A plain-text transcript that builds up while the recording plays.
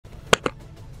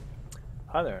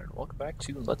Hi there, and welcome back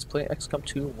to Let's Play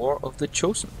XCOM2 War of the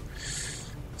Chosen.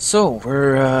 So,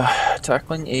 we're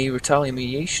tackling a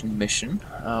retaliation mission,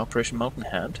 Operation Mountain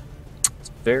Hand.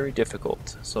 It's very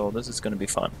difficult, so this is going to be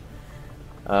fun.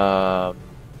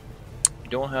 We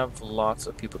don't have lots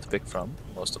of people to pick from.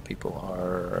 Most of the people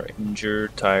are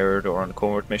injured, tired, or on a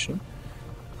covert mission.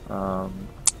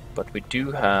 But we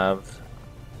do have...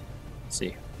 Let's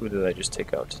see, who did I just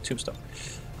take out? Tombstone.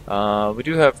 We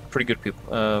do have pretty good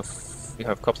people. We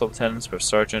have a couple of lieutenants, we have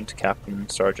sergeant, captain,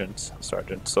 sergeant,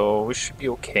 so we should be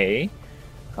okay.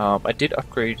 I did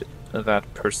upgrade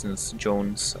that person's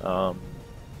Jones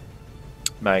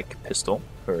mag pistol,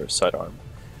 her sidearm,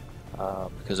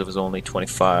 because it was only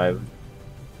 25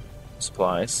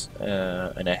 supplies,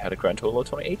 and I had a grand total of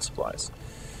 28 supplies.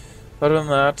 Other than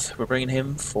that, we're bringing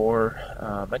him for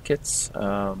medkits.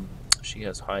 She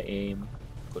has high aim,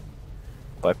 put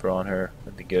Viper on her,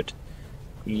 that'd be good.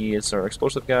 He is our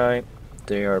explosive guy.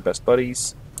 They are best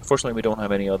buddies. Unfortunately, we don't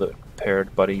have any other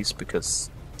paired buddies because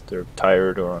they're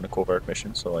tired or on a covert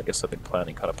mission, so I guess I've been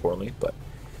planning kind of poorly, but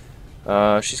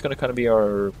she's going to kind of be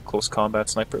our close combat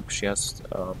sniper. She has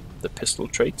the pistol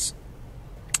traits.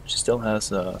 She still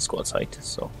has squad sight,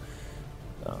 so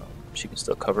she can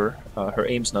still cover. Her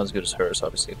aim's not as good as hers,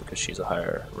 obviously, because she's a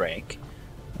higher rank.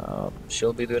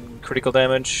 She'll be doing critical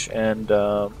damage, and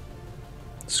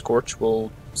Scorch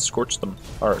will scorch them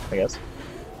hard, I guess.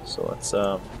 So let's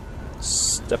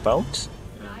step out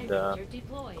and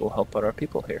go help out our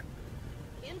people here.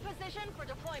 In position for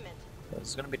deployment. This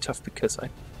is going to be tough because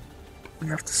we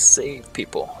have to save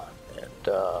people, and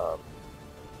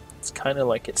it's kind of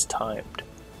like it's timed.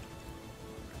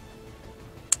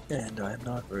 And I'm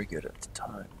not very good at the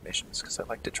time missions because I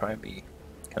like to try and be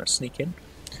kind of sneak in.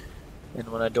 And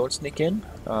when I don't sneak in,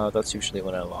 that's usually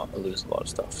when I lose a lot of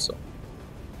stuff. So.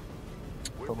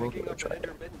 We're picking up an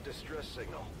intermittent distress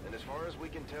signal, and as far as we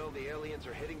can tell, the aliens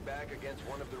are hitting back against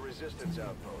one of the resistance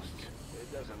outposts.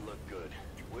 It doesn't look good.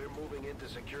 We're moving in to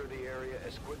secure the area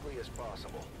as quickly as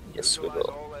possible. Yes, we Neutralize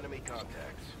will. all enemy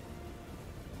contacts.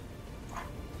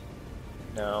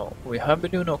 Now, we have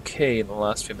been doing okay in the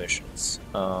last few missions,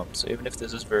 so even if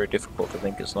this is very difficult, I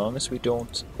think as long as we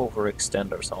don't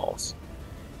overextend ourselves,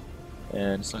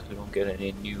 and as long as we don't get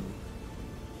any new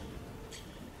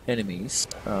enemies,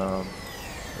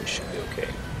 we should be okay.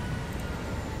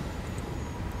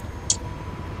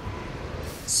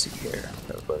 Let's see here.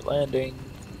 Everybody landing.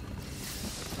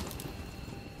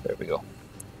 There we go.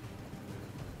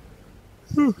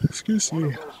 Excuse me.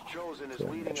 One of those chosen is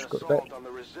leading an assault on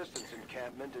the resistance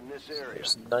encampment in this area.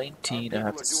 There's 19. I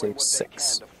have to save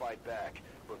 6. To fight back,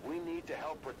 but we need to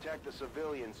help protect the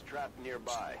civilians trapped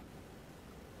nearby.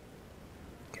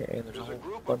 Okay, there's a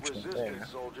group of bunch of them resistance there.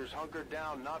 soldiers hunkered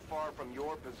down not far from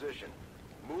your position.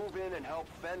 Move in and help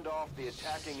fend off the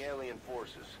attacking alien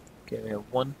forces. Okay, we have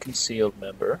one concealed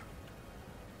member.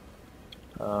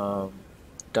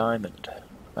 Diamond.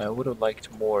 I would have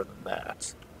liked more than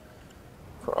that,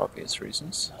 for obvious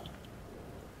reasons.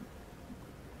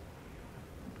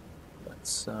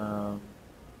 Let's, can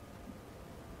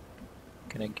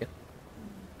I get...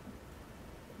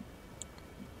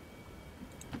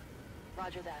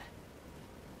 Roger that.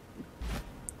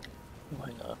 Oh,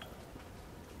 hang on.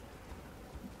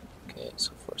 Okay,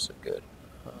 so far so good.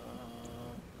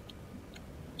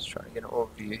 Just trying to get an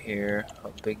overview here.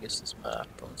 How big is this map?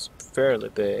 Oh, it's fairly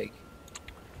big.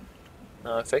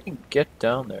 Now, if I can get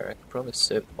down there, I can probably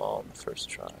save them all in the first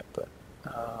try, but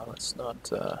let's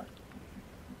not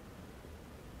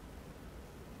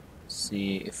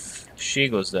see if she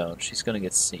goes down. She's gonna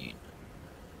get seen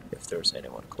if there's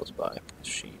anyone close by, because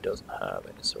she doesn't have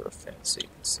any sort of fancy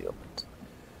concealment.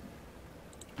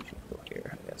 She can go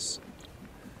here, I guess.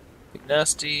 Big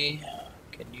Nasty,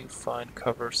 can you find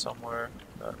cover somewhere?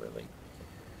 Not really.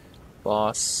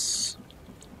 Boss.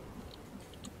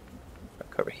 If I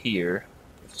cover here,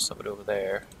 if there's somebody over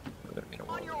there, we're gonna be in a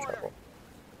world of trouble.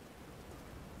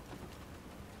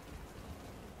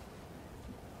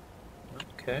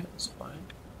 Okay, that's fine.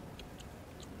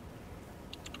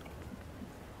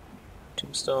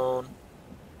 Tombstone.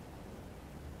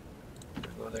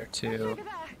 Go there too.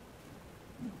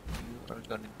 You are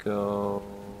gonna go.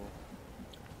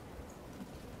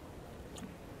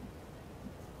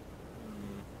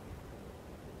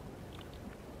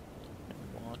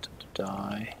 I want him to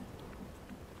die.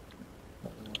 I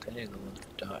don't want any of them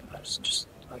to die. There's just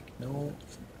like no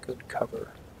good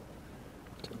cover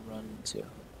to run to.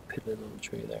 Piddly little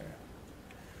tree there.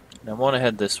 And I want to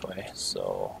head this way,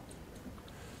 so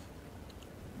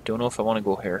don't know if I want to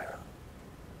go here.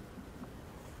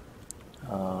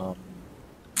 You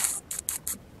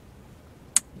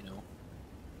know,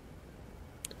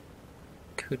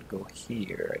 could go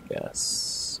here, I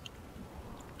guess.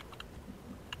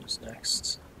 Who's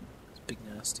next? It's Big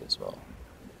Nasty as well.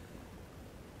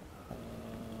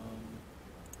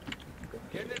 Go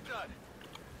here. Getting it done.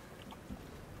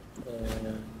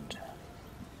 And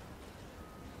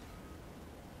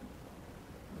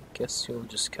I guess you'll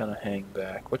just kind of hang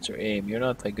back. What's your aim? You're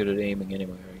not that good at aiming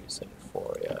anyway, are you?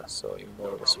 74, yeah, so you're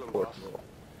more of a support role.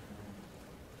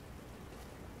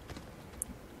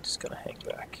 Just gonna hang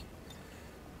back.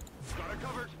 Got it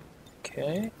covered.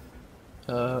 Okay.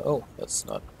 Oh, that's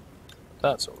not.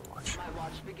 That's Overwatch. My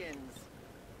watch begins.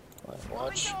 My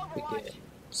watch Overwatch. begins.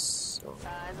 So,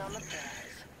 Eyes on the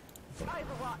prize.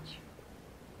 Overwatch.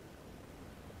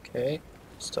 okay.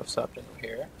 Stuff's happening over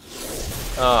here.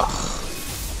 Ugh.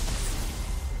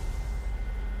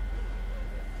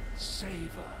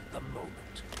 Savor the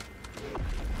moment.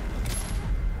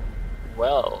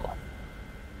 Well.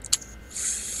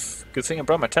 Good thing I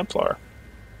brought my Templar.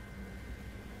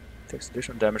 Takes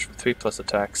additional damage from 3+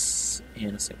 attacks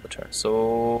in a single turn.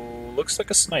 So, looks like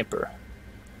a sniper.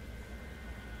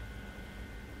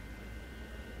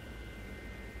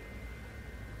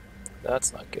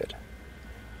 That's not good.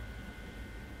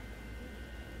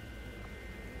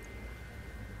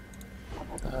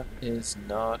 That is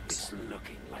not. It's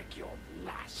looking like your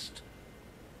last.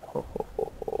 Ho ho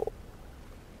ho ho.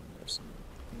 There's some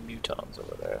mutons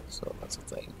over there, so that's a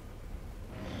thing.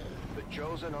 The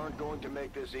Chosen aren't going to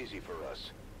make this easy for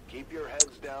us. Keep your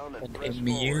heads down and And press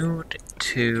immune forward.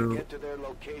 to. Get to their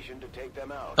location to take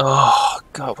them out. Oh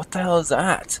god, what the hell is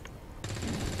that?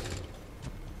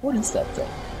 What is that thing?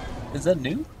 Is that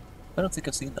new? I don't think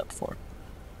I've seen that before.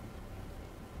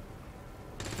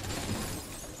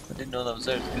 I didn't know that was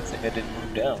there. It's a good thing I didn't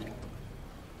move down.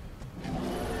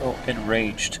 Oh,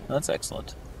 enraged. That's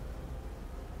excellent.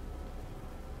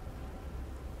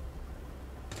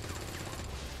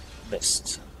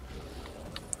 Missed.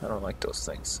 I don't like those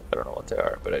things. I don't know what they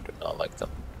are, but I do not like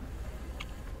them.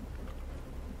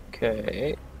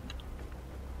 Okay.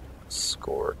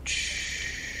 Scorch.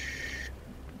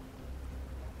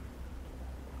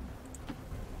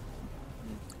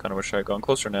 Kinda wish I had gone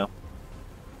closer now.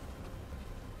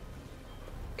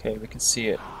 Okay, we can see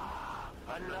it.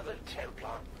 Another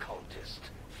Templar cultist,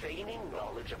 feigning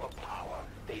knowledge of a power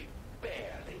they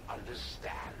barely understand.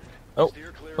 Oh,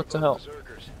 Steer clear what of the those hell?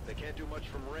 berserkers. They can't do much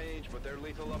from range, but they're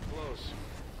lethal up close.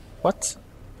 What?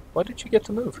 Why did you get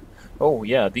to move? Oh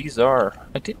yeah, these are.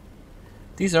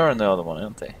 These are in the other one,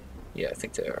 aren't they? Yeah, I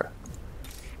think they are.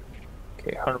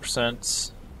 Okay,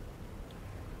 100%.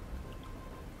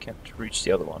 Can't reach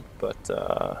the other one, but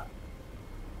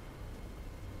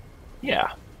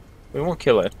yeah, we won't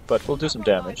kill it, but we'll do some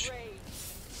damage.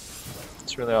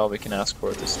 That's really all we can ask for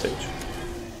at this stage.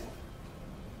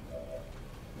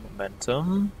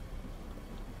 Momentum.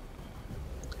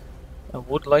 I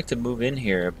would like to move in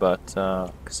here, but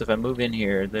because if I move in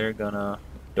here, they're gonna.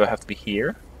 Do I have to be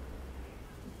here?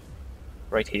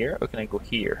 Right here, or can I go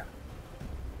here?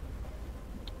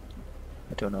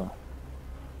 I don't know.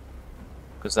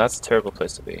 Because that's a terrible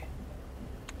place to be.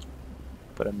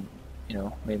 But I'm, you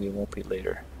know, maybe it won't be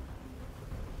later.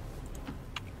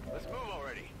 Let's move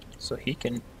already. So he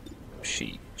can,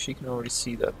 she can already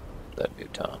see that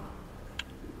muton.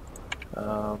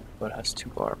 But has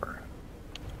 2 armor.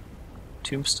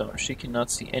 Tombstone, she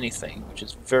cannot see anything, which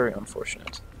is very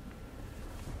unfortunate.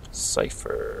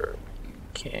 Cypher, you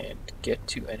can't get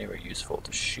to anywhere useful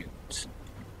to shoot.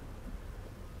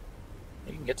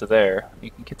 You can get to there.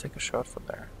 You can take a shot from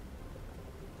there.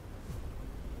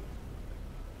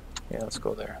 Yeah, let's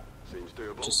go there. Seems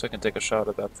doable. Just so I can take a shot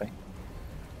at that thing.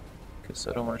 Because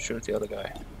I don't want to shoot at the other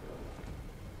guy.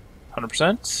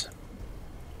 100%.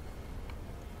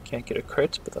 Can't get a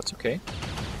crit, but that's okay.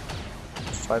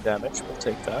 5 damage, we'll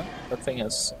take that. That thing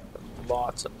has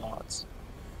lots and lots.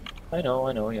 I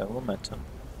know, yeah, momentum.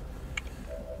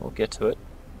 We'll get to it.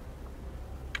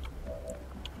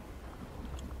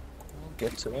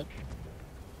 Get to it.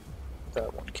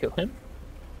 That won't kill him.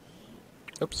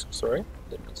 Oops, sorry,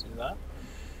 didn't mean to do that.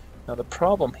 Now the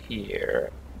problem here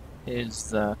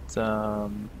is that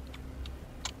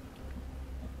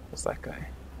what's that guy?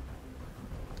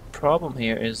 The problem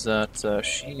here is that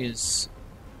she's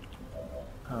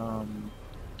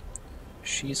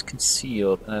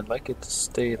concealed, and I'd like it to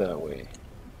stay that way.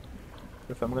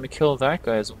 But if I'm going to kill that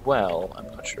guy as well, I'm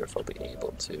not sure if I'll be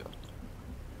able to.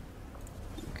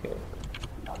 Okay.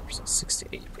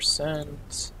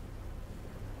 68%.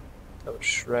 That would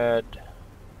shred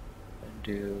and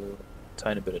do a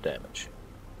tiny bit of damage.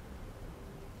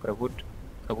 But I wouldn't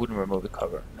remove the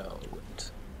cover. No, I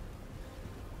wouldn't.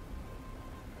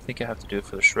 I think I have to do it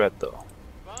for the shred though.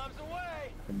 Bombs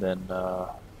away. And then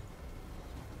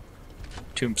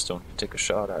Tombstone can take a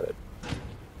shot at it.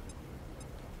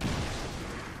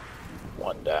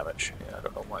 1 damage. Yeah, I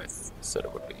don't know why I said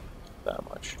it would be that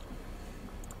much.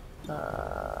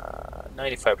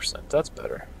 95%. That's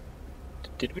better.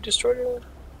 Did we destroy the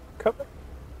cover?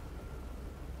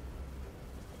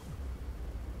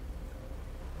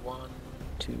 1,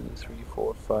 2, 3,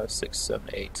 4, 5, 6, 7,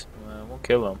 8. Won't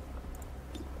kill him.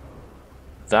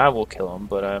 That will kill him,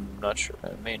 but I'm not sure.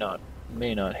 It may not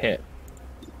hit.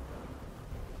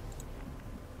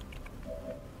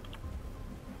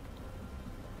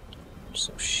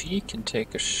 So she can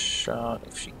take a shot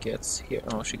if she gets here.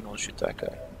 Oh, she can only shoot that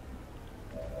guy.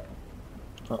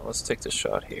 Well, let's take the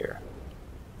shot here.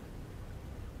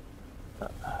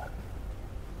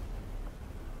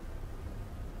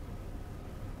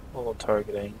 Hold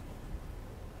targeting.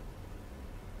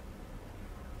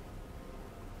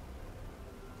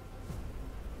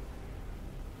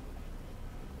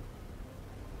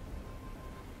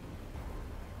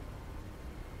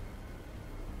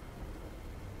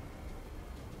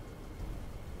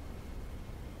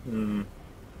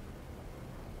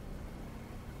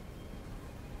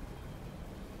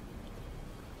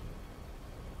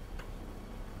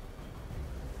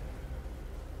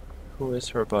 Who is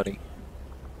her buddy?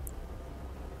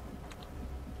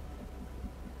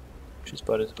 She's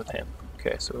buddies with him.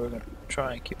 Okay, so we're gonna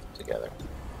try and keep them together.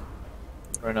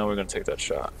 Right now we're gonna take that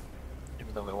shot,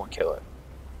 even though we won't kill it.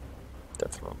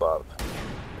 Death from above.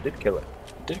 I did kill it.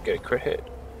 I did get a crit hit.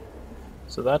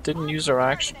 So that didn't use our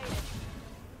action.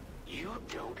 You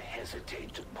don't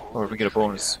hesitate to pull Or we get a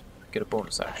bonus. Get a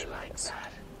bonus action. Yes.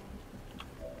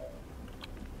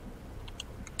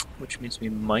 Which means we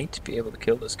might be able to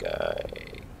kill this guy.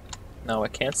 Now I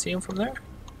can't see him from there?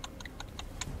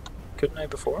 Couldn't I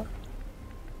before?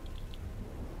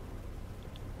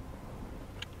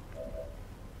 I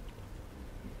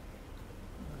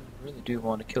really do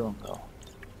want to kill him though.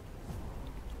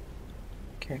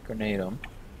 Can't grenade him.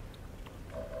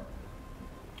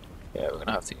 Yeah, we're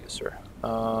gonna have to use her.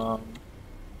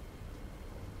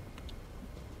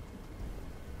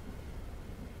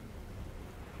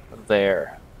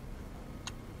 There.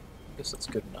 I guess that's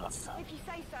good enough. If you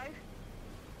say so.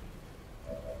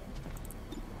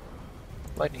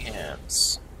 Lightning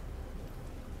hands.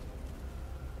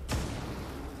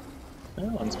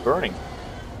 That one's burning.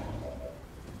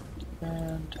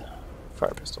 And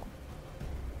fire pistol.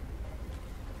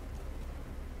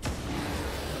 There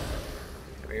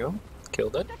we go.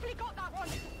 Killed it. Definitely got that one.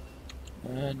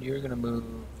 And you're gonna move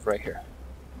right here.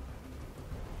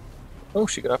 Oh,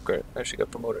 she got upgraded. Oh, she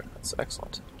got promoted. That's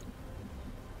excellent.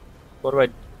 What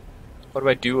do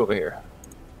I do over here?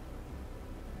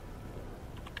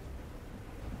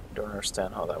 Don't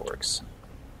understand how that works,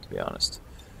 to be honest.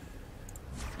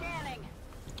 Scanning.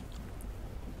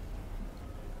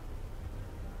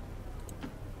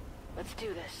 Let's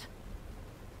do this.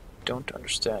 Don't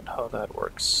understand how that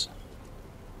works.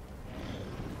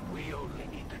 We only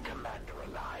need the commander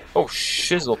alive. Oh,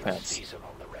 shizzle pants. Seize him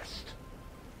on the rest.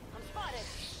 I'm spotted.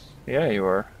 Yeah, you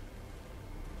are.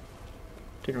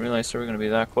 Didn't realize they were going to be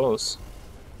that close.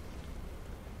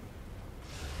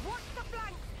 Watch the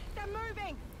flanks. They're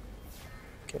moving.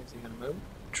 Okay, is he going to move?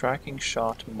 Tracking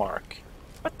shot mark.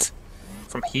 What?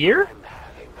 From here? I'm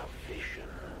having a vision.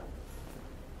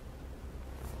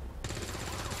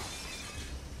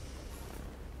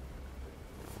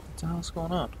 What the hell's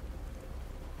going on?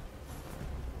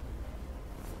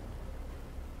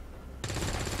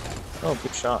 Oh,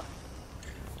 good shot.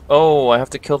 Oh, I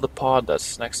have to kill the pod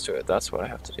that's next to it. That's what I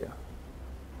have to do.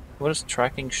 What does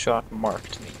tracking shot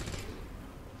marked mean?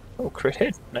 Oh, crit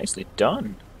hit. Nicely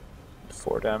done.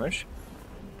 4 damage.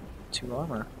 2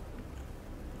 armor.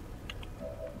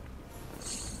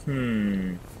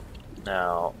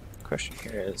 Now, question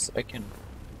here is, I can...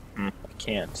 I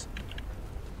can't.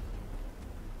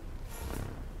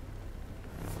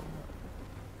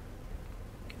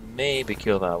 Can maybe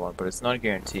kill that one, but it's not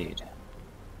guaranteed.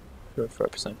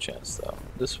 35% chance though.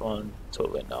 This one,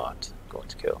 totally not going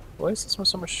to kill. Why is this one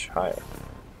so much higher?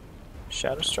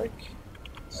 Shadow Strike?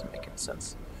 Doesn't make any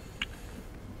sense.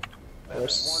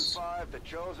 Where's... 1-5, the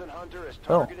chosen hunter is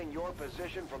Oh. targeting your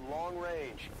position from long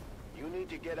range. You need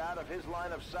to get out of his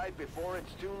line of sight before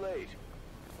it's too late.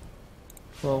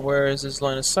 Well, where is his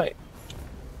line of sight?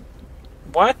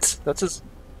 What? That's his...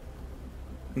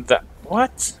 That...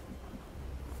 What?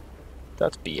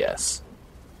 That's BS.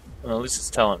 Well, at least it's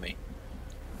telling me.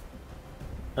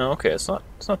 Oh, okay, it's not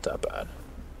that bad.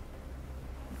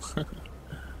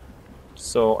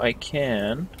 So I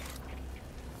can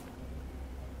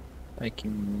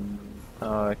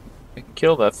I can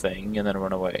kill that thing and then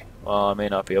run away. Well, I may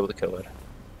not be able to kill it.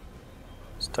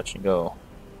 It's touch and go.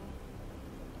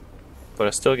 But I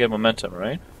still get momentum,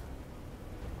 right?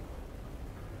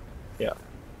 Yeah.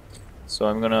 So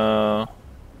I'm gonna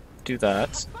do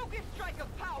that, Focus strike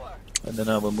of power. and then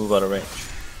I will move out of range.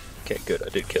 Okay, good. I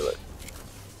did kill it.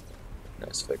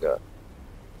 Nice. If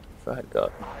I had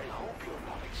got,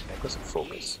 doesn't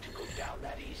focus.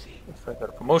 If I got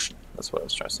a promotion, that's what I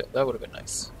was trying to say. That would have been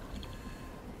nice.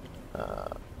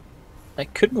 I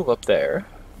could move up there.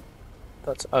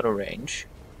 That's out of range.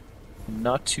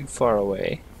 Not too far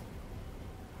away.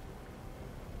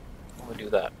 I'm gonna do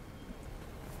that.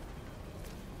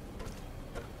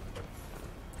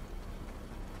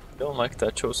 Don't like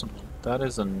that chosen one. That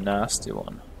is a nasty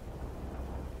one.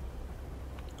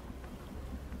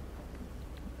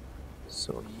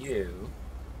 So you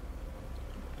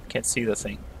can't see the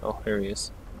thing. Oh, here he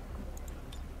is.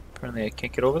 Apparently I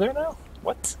can't get over there now?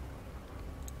 What?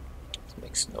 This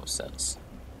makes no sense.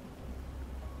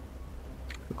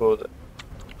 We'll go the...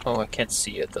 Oh, I can't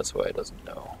see it. That's why it doesn't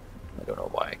know. I don't know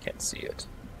why I can't see it.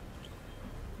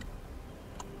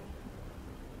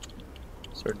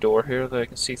 Is there a door here that I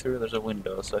can see through? There's a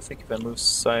window, so I think if I move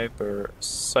Cypher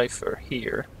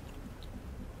here,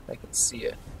 I can see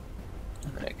it.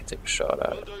 And then I can take a shot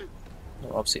at it.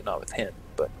 Well, obviously not with him,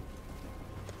 but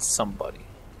somebody.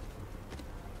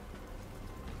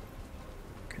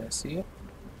 Can I see it?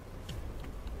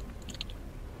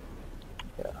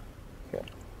 Yeah, okay.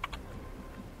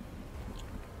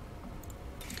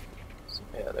 So,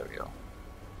 yeah, there we go.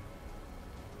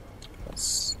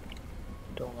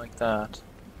 Don't like that.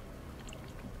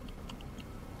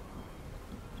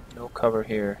 No cover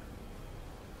here.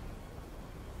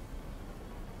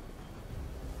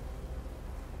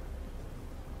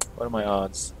 What are my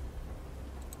odds?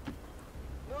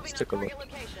 Let's take a look.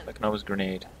 I can always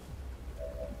grenade.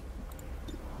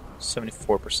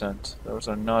 74%. Those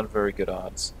are not very good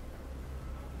odds.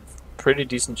 Pretty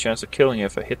decent chance of killing it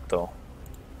if I hit though.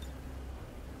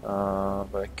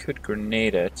 But I could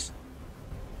grenade it.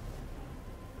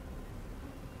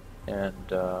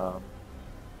 And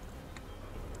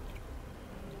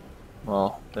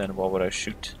well, then what would I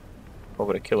shoot? What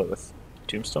would I kill it with?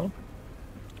 Tombstone?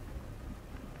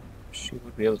 She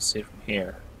would be able to see it from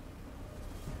here.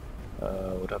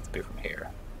 Would have to be from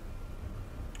here.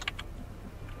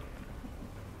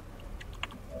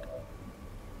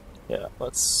 Yeah,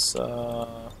 let's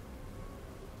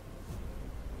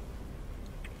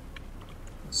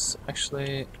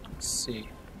actually, let's see.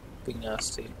 Big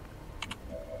nasty.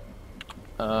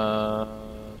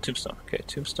 Tombstone. Okay,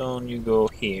 Tombstone, you go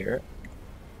here.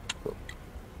 Go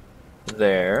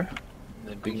there. And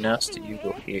then Big Nasty, you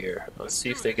go here. Let's see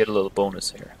if they get a little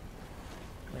bonus here.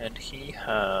 And he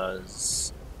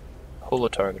has holo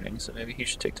targeting, so maybe he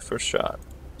should take the first shot.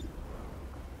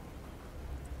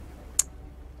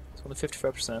 It's only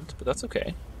 55%, but that's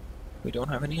okay. We don't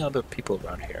have any other people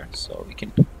around here, so we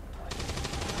can...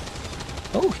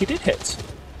 Oh, he did hit!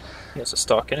 He has a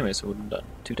stock enemy, so it wouldn't have done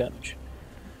 2 damage.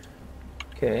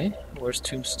 Okay, where's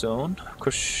Tombstone? Of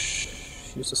course,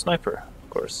 she's a sniper, of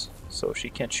course, so she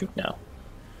can't shoot now.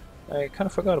 I kind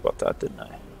of forgot about that, didn't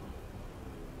I?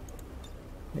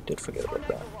 I did forget about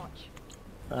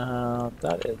that.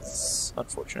 That is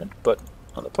unfortunate, but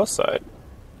on the plus side,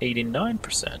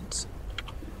 89%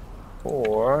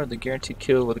 for the guaranteed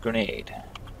kill with a grenade.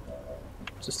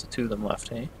 Just the 2 of them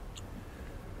left, eh?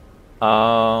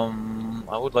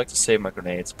 I would like to save my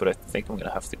grenades, but I think I'm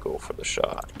gonna have to go for the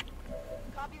shot.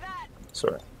 Copy that.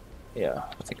 Sorry. Yeah,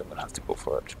 I think I'm gonna have to go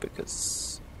for it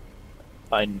because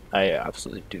I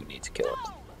absolutely do need to kill it.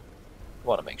 I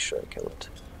want to make sure I kill it.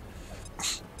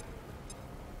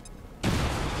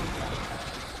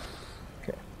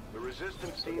 Okay. The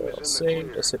resistance team So is in the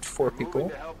saved. clear. I hit 4 We're moving people.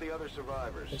 to help the other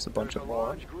survivors. There's a bunch There's of more.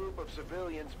 large group of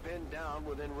civilians pinned down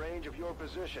within range of your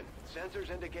position. Sensors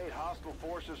indicate hostile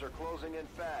forces are closing in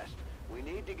fast. We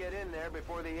need to get in there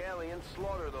before the aliens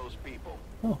slaughter those people.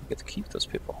 Oh, I get to keep those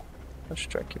people. I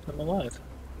should try and keep them alive.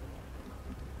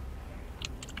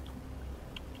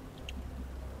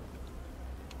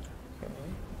 Okay.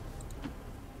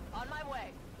 On my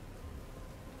way.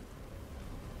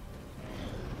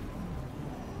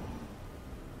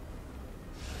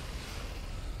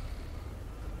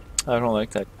 I don't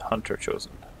like that hunter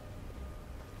chosen.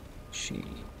 She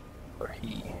or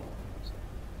he.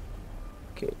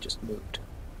 Okay, it just moved.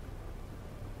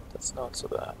 That's not so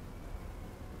bad.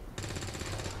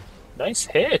 Nice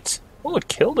hit! Oh, it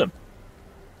killed him.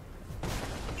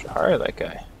 Should hire that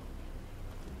guy.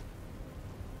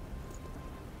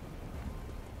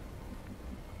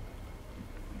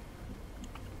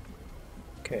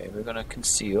 Okay, we're gonna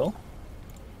conceal.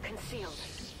 Concealed.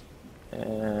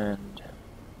 And...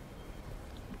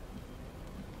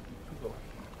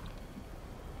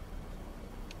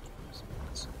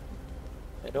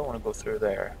 I don't want to go through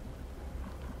there.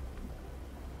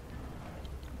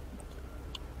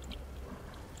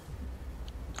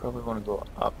 Probably want to go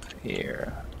up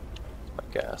here, I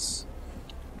guess.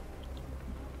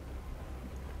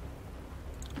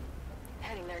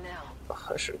 Heading there now.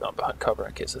 Ugh, I should have gone behind cover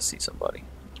in case I see somebody.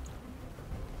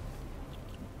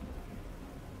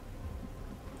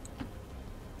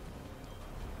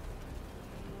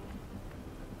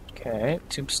 Okay,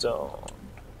 tombstone.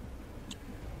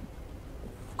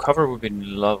 Cover would be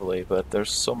lovely, but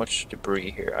there's so much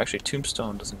debris here. Actually,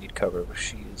 tombstone doesn't need cover, but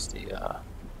she is the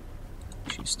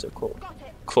she's the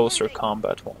closer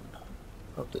combat one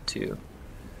of the two.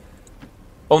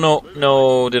 Oh no,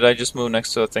 no, did I just move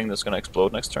next to a thing that's gonna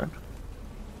explode next turn?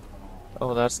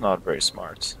 Oh, that's not very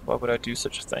smart. Why would I do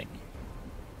such a thing?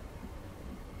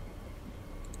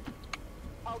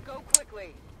 I'll go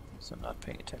quickly. So I'm not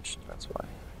paying attention, that's why.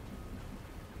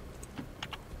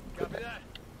 Copy that.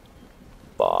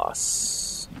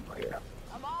 Boss. Here.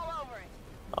 I'm all over it.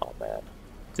 Oh man.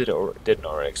 Didn't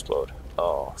already explode.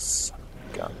 Oh, son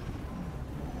of a gun.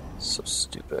 So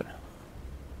stupid.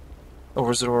 Or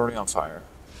was it already on fire?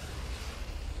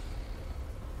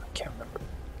 I can't remember.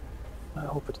 I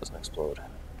hope it doesn't explode.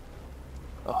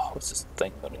 Oh, what's this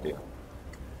thing gonna do?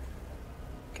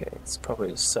 Okay, it's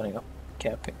probably just setting up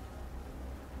camping.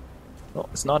 No,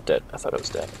 it's not dead. I thought it was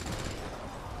dead.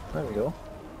 There we go.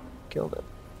 Killed it.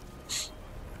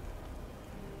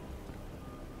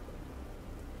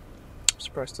 I'm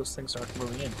surprised those things aren't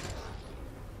moving in.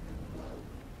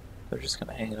 They're just kind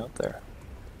of hanging out there.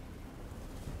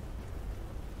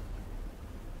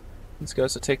 These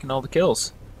guys are taking all the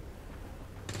kills.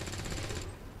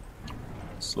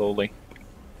 Slowly.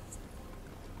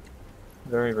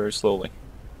 Very, very slowly.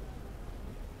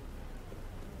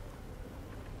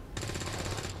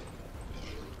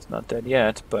 It's not dead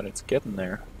yet, but it's getting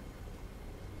there.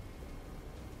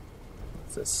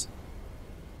 What's this?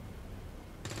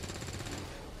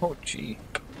 Oh, gee.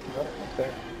 Right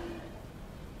there.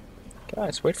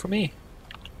 Guys, wait for me.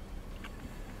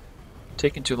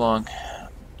 Taking too long.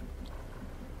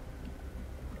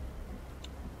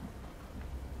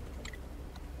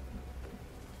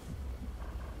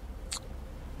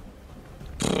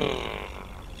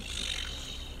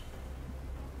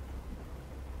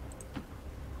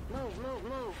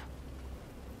 Move.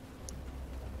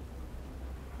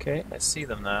 Okay, I see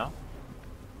them now.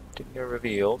 Didn't get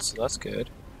revealed, so that's good.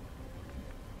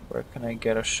 Where can I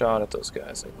get a shot at those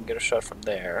guys? I can get a shot from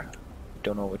there.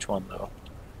 Don't know which one though.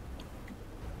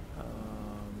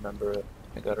 Remember,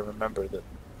 I gotta remember that.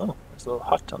 Oh, there's a little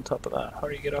hut on top of that. How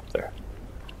do you get up there?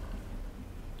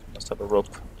 Must have a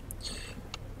rope.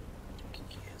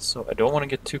 So I don't want to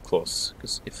get too close,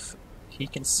 because if he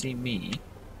can see me,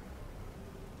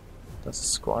 that's a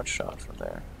squad shot from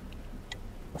there.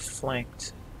 A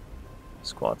flanked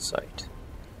squad sight.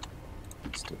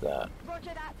 Let's do that.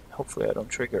 Roger that. Hopefully I don't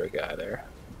trigger a guy there.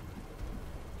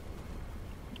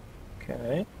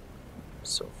 Okay.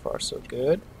 So far so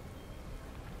good.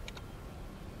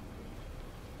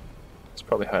 It's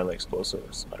probably highly explosive.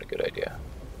 It's not a good idea.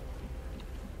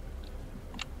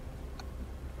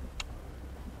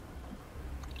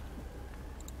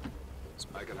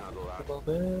 I can handle A that. little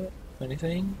bit.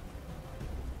 Anything?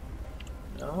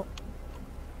 No.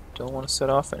 Don't want to set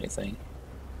off anything.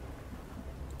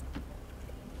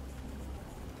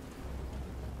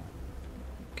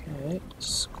 Okay,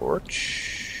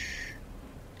 scorch.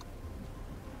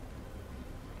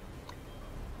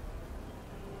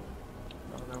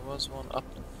 Oh, there was one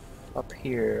up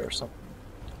here or something.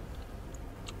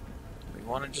 We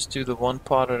want to just do the one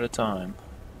pot at a time.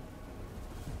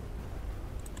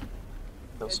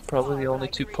 Those are probably the only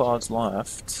two pods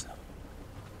left.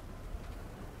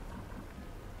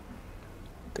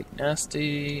 Big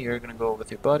Nasty, you're gonna go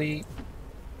with your buddy.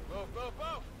 Move.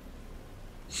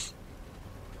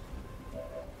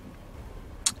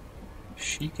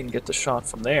 She can get the shot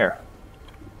from there.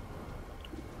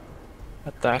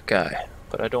 At that guy,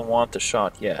 but I don't want the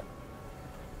shot yet.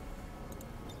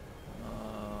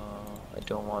 I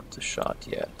don't want the shot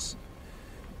yet.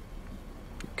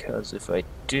 Because if I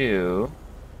do...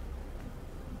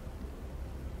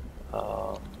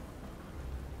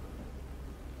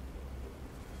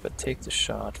 if I take the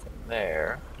shot from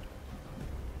there...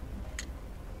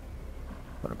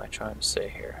 What am I trying to say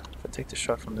here? If I take the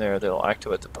shot from there, they'll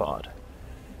activate the pod.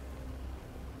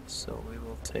 So we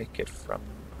will take it from...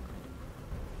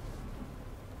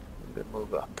 We'll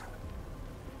move up.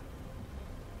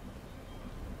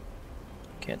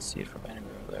 Can't see it from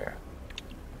anywhere over there.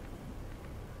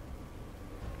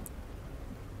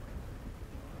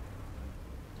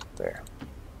 There.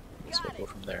 Guess we'll go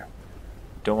from there.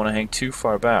 Don't want to hang too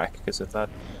far back, because if that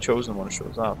chosen one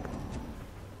shows up,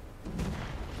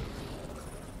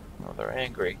 well, they're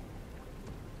angry.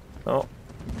 Oh,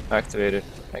 activated,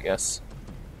 I guess.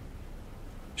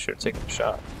 Should have taken a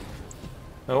shot.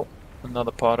 Oh,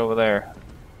 another pod over there.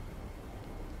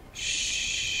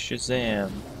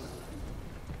 Shazam.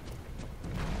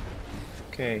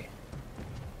 Okay.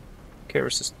 Okay,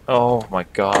 resist. Oh my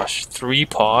gosh, 3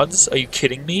 pods? Are you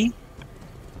kidding me?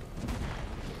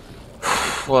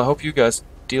 Well, I hope you guys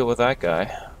deal with that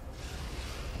guy.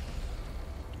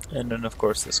 And then, of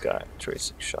course, this guy.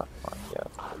 Tracing shot line. Yeah,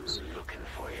 of course. Looking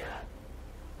for you.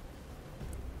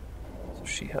 So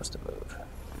she has to move.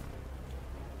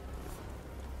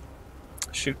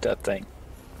 Shoot that thing.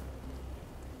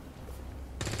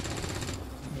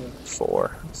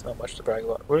 4. It's not much to brag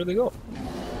about. Where did they go?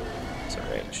 It's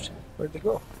arranged. Where did they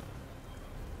go?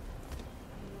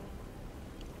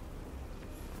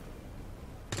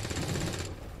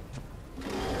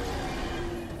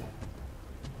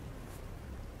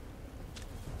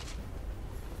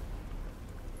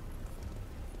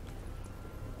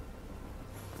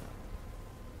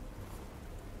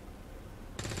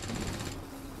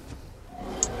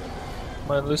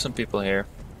 Might lose some people here.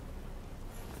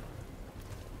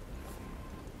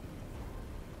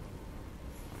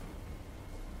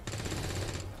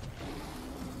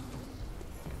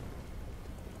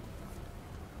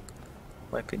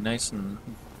 Might be nice and...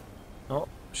 Oh,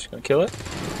 she's gonna kill it?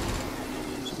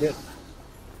 She did.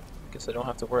 Guess I don't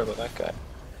have to worry about that guy.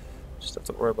 Just have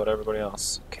to worry about everybody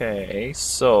else. Okay,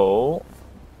 so...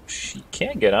 She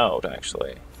can get out,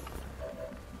 actually.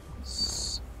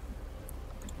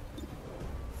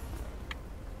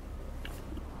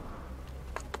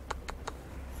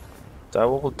 That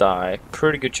will die.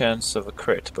 Pretty good chance of a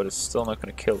crit, but it's still not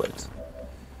going to kill it.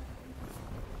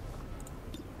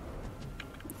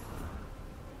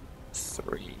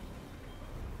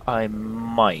 I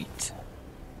might.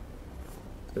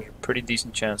 There's a pretty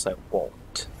decent chance I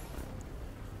won't.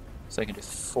 So I can do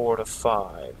 4 to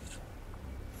 5.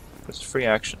 But it's free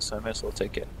action, so I might as well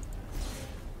take it.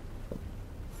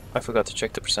 I forgot to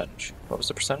check the percentage. What was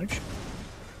the percentage?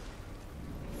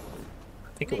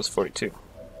 I think it was 42.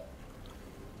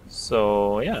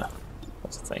 So, yeah.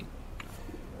 That's the thing.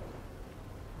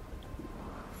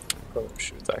 Oh,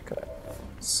 shoot that guy.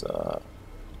 It's,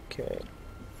 okay.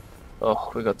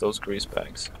 Oh, we got those grease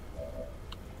bags.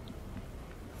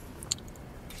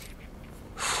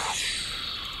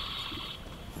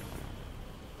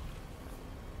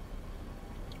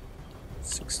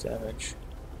 Damage.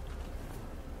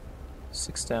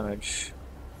 6 damage.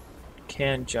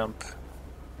 Can jump.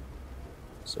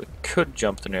 So it could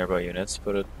jump to nearby units,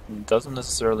 but it doesn't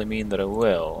necessarily mean that it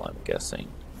will, I'm guessing.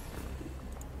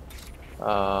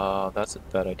 That's a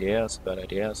bad idea, that's a bad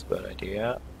idea, that's a bad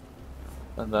idea.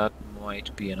 And that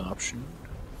might be an option.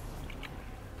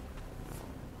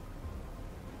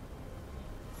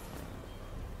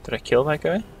 Did I kill that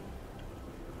guy?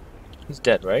 He's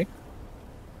dead, right?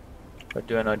 Or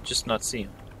do I not just not see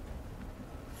him?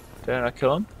 Did I not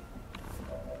kill him?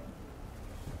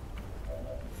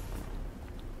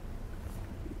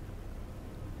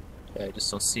 Yeah, I just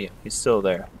don't see him. He's still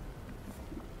there.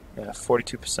 Yeah,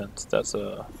 42%. That's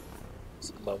a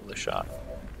lovely shot.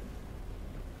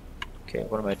 Okay,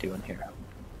 what am I doing here?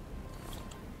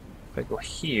 If I go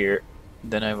here,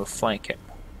 then I will flank him.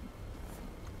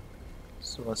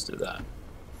 So let's do that.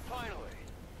 Finally.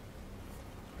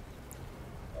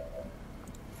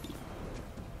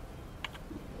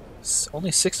 It's only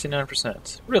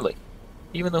 69%. Really?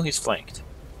 Even though he's flanked.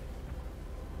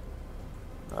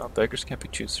 Well, beggars can't be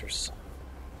choosers.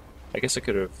 I guess I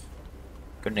could have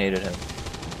grenaded him.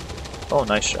 Oh,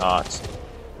 nice shot.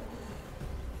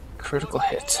 Critical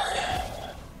hit.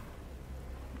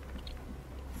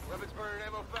 Weapons burning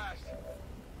ammo fast.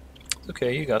 It's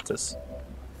okay, you got this.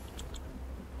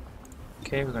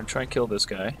 Okay, we're gonna try and kill this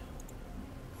guy.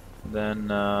 Then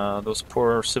those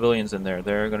poor civilians in there,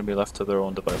 they're gonna be left to their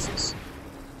own devices.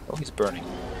 Oh, he's burning.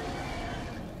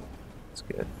 That's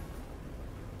good.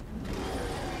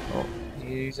 Oh,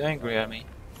 he's angry at me.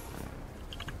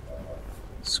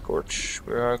 Scorch,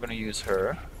 we are gonna use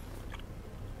her.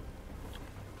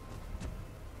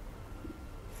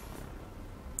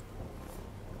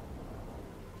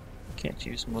 Can't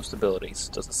use most abilities.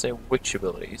 Doesn't say which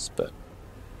abilities, but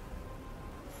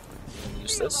I'm gonna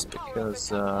use this because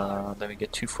then we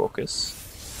get 2 focus.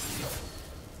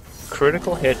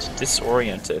 Critical hit,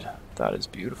 disoriented. That is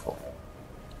beautiful.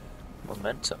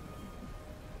 Momentum.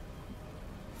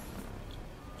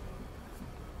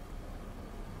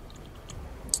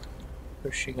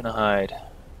 Where's she gonna hide?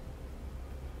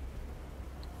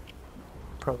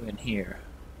 Probably in here.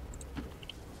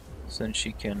 So then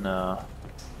she can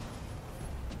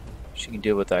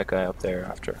deal with that guy up there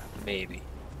after, maybe.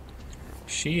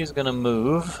 She is gonna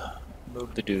move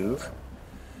the dude.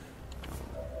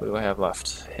 What do I have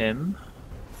left? Him.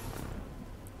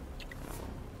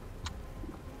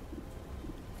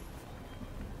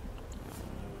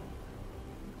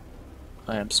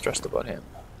 I am stressed about him.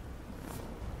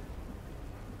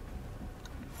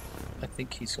 I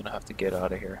think he's gonna have to get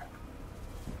out of here.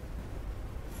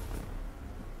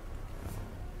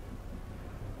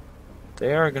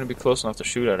 They are gonna be close enough to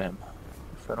shoot at him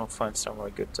if I don't find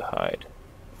somewhere good to hide.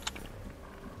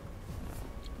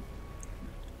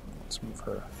 Let's move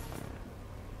her.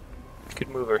 I could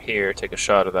move her here, take a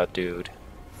shot of that dude.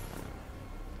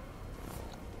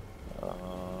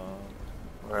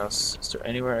 Where else? Is there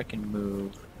anywhere I can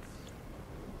move?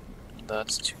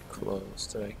 That's too close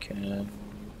that I can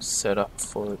set up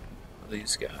for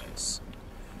these guys.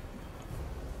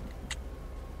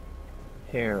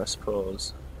 Here, I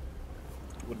suppose.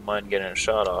 Wouldn't mind getting a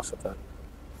shot off of that.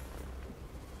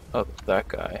 Oh, that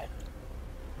guy.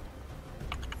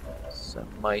 So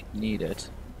I might need it.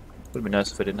 Would be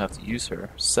nice if I didn't have to use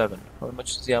her. 7. How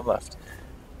much does he have left?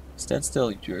 Stand still,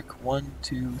 you jerk. 1,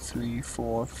 2, 3,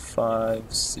 4,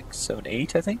 5, 6, 7,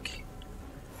 8, I think?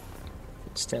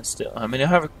 Stand still. I mean, I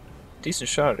have a decent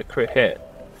shot at a crit hit.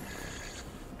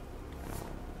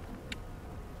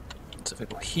 So if I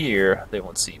go here, they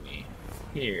won't see me.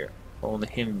 Here, only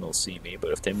him will see me,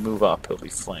 but if they move up, he'll be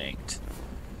flanked.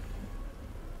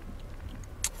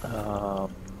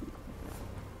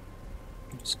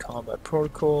 Use combat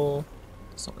protocol.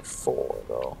 It's only 4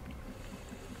 though.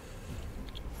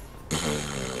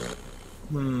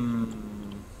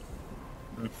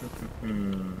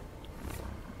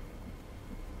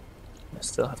 I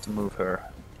still have to move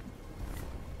her.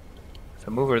 If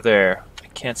I move her there, I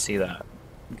can't see that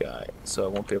guy, so I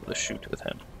won't be able to shoot with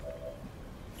him.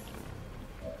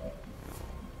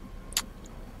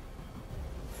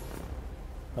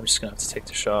 I'm just gonna have to take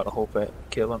the shot. I hope I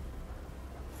kill him.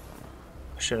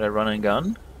 Should I run and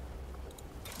gun?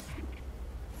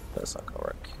 That's not gonna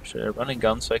work. Should I run and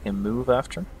gun so I can move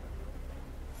after?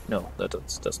 No,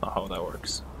 that's not how that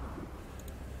works.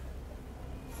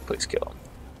 Please kill him.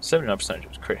 79%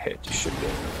 of crit hit. You should be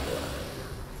able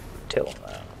to tail him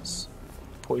ass.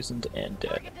 Poisoned and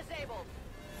dead. Target disabled.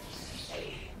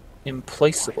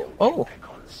 Implaceable. Oh!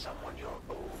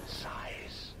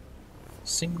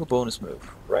 Single bonus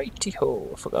move. Righty-ho.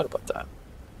 I forgot about that.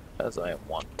 As I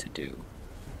want to do.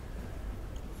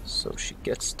 So she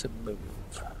gets to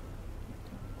move.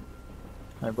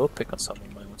 I will pick on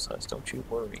someone my own size, don't you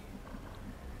worry.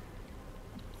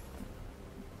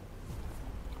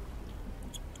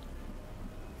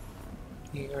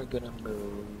 We are gonna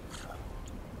move.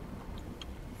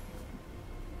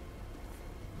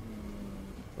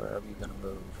 Where are we gonna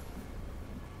move?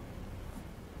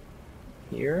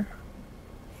 Here?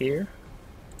 Here?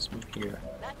 Let's move here.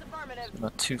 That's affirmative. So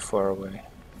not too far away.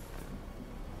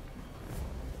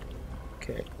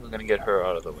 Okay, we're gonna get her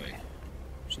out of the way.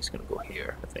 She's gonna go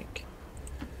here, I think.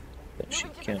 Then she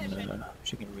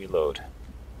can reload.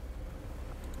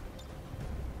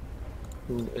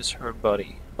 Who is her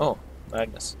buddy? Oh,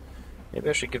 Magnus. Maybe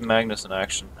I should give Magnus an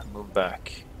action and move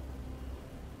back.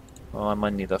 Well, I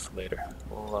might need that for later.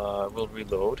 We'll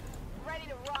reload. Ready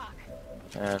to rock.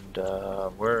 And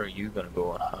where are you gonna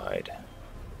go and hide?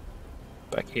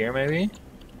 Back here, maybe?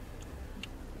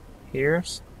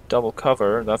 Here's double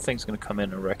cover. That thing's gonna come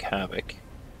in and wreak havoc.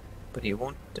 But he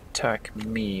won't attack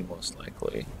me, most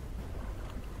likely.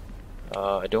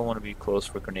 I don't want to be close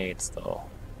for grenades, though.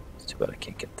 It's too bad I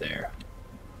can't get there.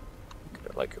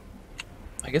 Like,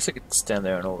 I guess I could stand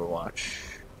there and overwatch.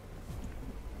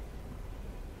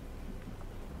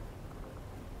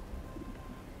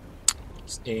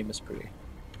 His aim is pretty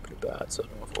bad, so I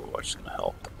don't know if overwatch is gonna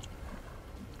help.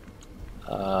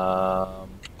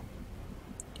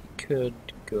 He could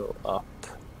go up.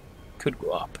 Could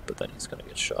go up, but then he's gonna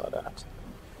get shot at.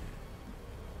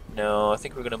 No, I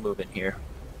think we're gonna move in here.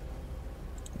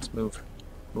 Let's move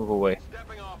away.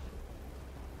 Stepping off.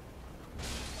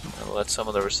 And let some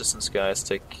of the resistance guys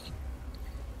take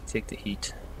the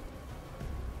heat.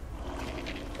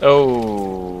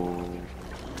 Oh,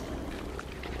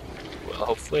 well,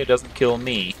 hopefully it doesn't kill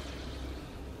me.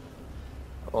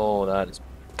 Oh, that is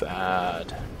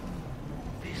bad.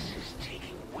 This is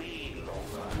taking way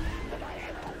longer than I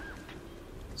had hoped.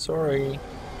 Sorry.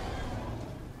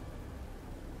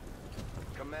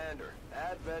 Commander,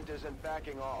 Advent isn't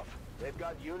backing off. They've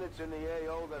got units in the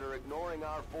AO that are ignoring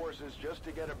our forces just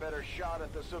to get a better shot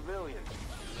at the civilians.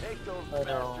 Take those I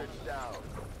know. bastards down.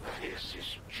 This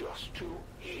is just too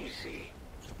easy.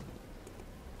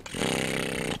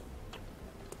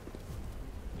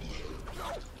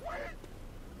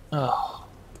 Oh.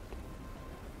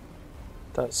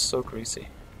 That is so greasy.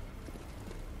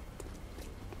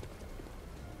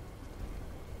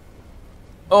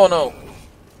 Oh no!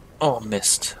 Oh,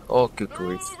 missed. Oh, good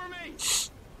grief.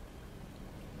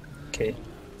 Okay.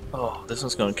 Oh, this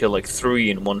one's gonna kill like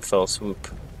 3 in one fell swoop.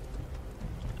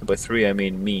 And by 3 I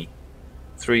mean me.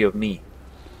 3 of me.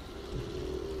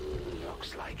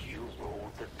 Looks like you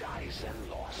rolled the dice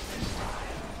and lost this time.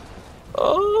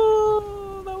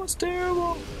 Oh, that was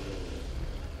terrible.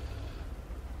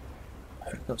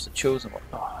 Here comes the chosen one.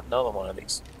 Oh, another one of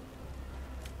these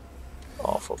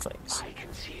awful things. I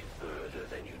can see further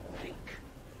than you think.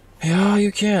 Yeah,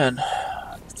 you can.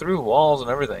 Through walls and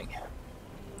everything.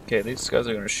 Okay, these guys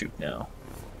are gonna shoot now.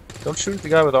 Don't shoot at the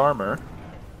guy with armor.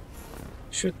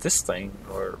 Shoot at this thing,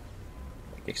 or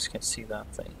I guess you can't see that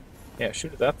thing. Yeah,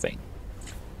 shoot at that thing.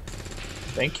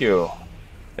 Thank you.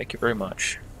 Thank you very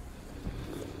much.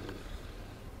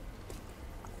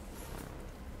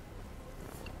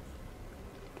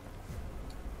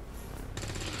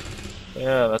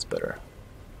 Yeah, that's better.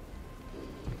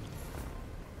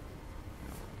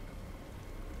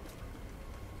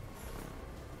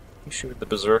 You shoot at the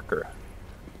berserker.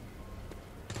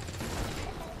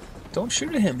 Don't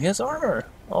shoot at him, he has armor.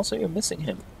 Also, you're missing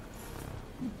him.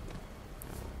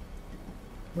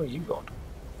 Where are you going?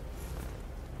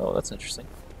 Oh, that's interesting.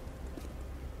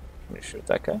 Can we shoot at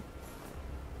that guy?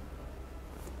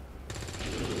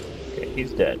 Okay,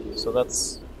 he's dead. So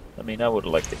that's... I mean, I would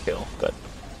like to kill, but...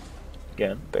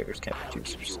 Again, beggars can't be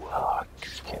choosers. Oh, I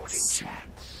can't see.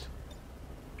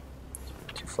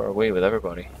 Too far away with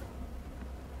everybody.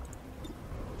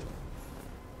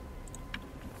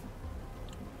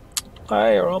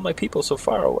 Why are all my people so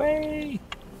far away?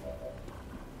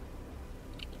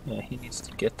 Yeah, he needs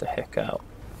to get the heck out.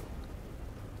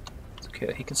 It's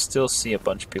okay, he can still see a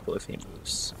bunch of people if he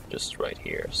moves just right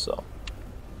here, so.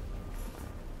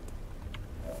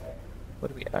 What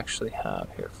do we actually have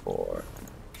here for?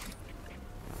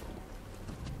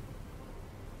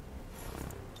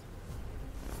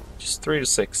 Just 3 to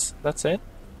 6, that's it?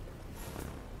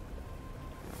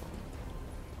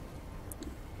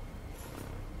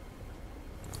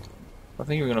 I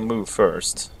think we're gonna move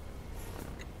first.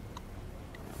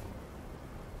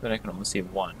 Then I can only see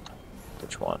one.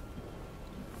 Which one?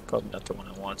 Probably not the one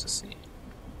I want to see.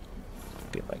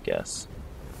 Would be my guess.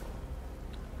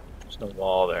 There's no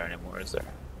wall there anymore, is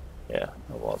there? Yeah,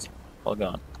 the wall's all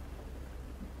gone.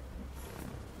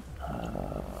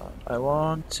 I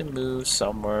want to move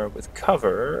somewhere with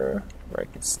cover where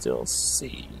I can still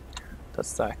see.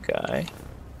 That's that guy.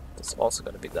 That's also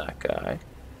gonna be that guy.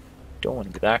 Don't want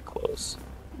to be that close.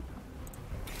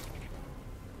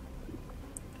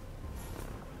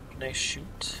 Can I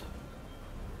shoot?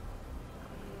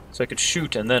 So I could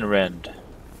shoot and then rend.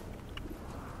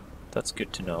 That's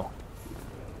good to know.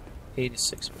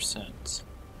 86%.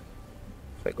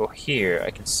 If I go here, I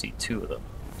can see 2 of them.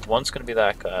 One's gonna be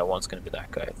that guy, one's gonna be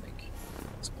that guy, I think.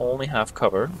 It's only half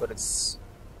cover, but it's...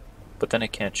 But then I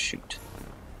can't shoot.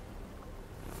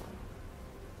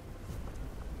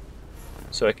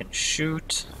 So I can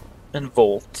shoot and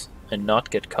volt and not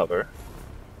get cover.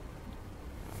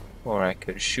 Or I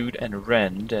could shoot and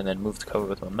rend and then move to cover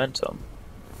with momentum.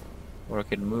 Or I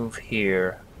could move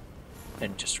here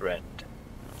and just rend.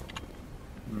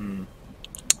 Don't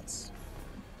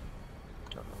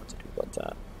know what to do about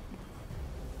that.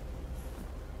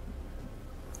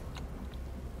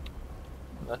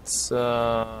 That's you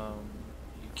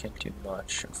can't do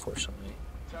much, unfortunately.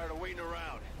 Tired of waiting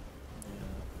around.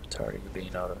 Yeah, I'm tired of you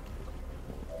being out of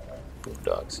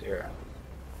boondogs here.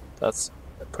 That's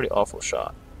a pretty awful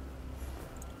shot.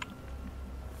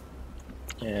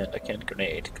 And I can't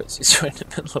grenade because he's right in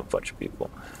the middle of a bunch of people.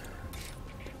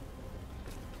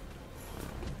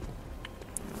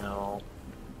 No.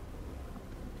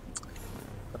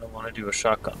 I don't want to do a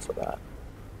shotgun for that.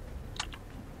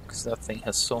 Because that thing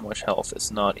has so much health,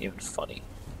 it's not even funny.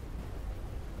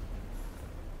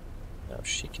 Now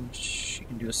she can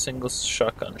do a single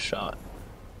shotgun shot.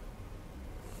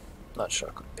 Not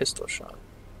shotgun, pistol shot.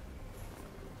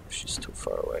 She's too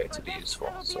far away to be useful,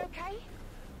 so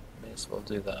may as well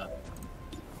do that.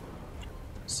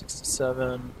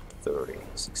 67, 30,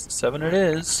 67 it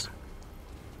is.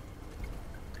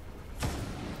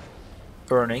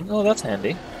 Burning, oh that's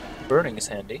handy. Burning is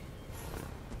handy.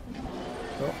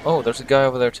 Oh, there's a guy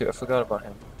over there too. I forgot about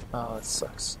him. Oh, that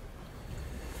sucks.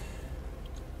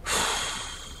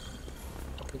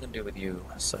 gonna do with you,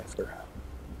 Cypher?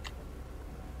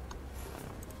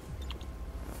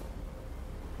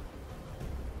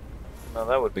 Well,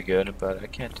 that would be good, but I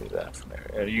can't do that from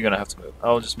here. You're gonna have to move.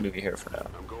 I'll just move you here for now.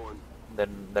 I'm going.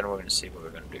 Then we're gonna see what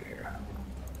we're gonna do here.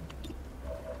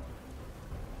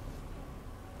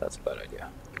 That's a bad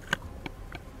idea.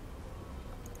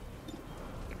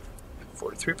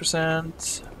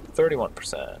 43%,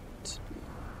 31%.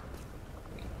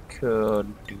 We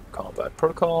could do combat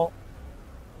protocol.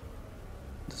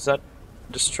 Does that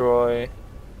destroy?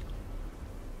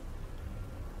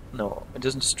 No, it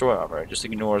doesn't destroy armor, it just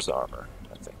ignores armor,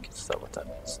 I think. Is that what that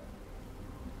means?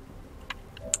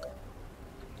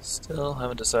 Still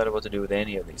haven't decided what to do with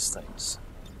any of these things.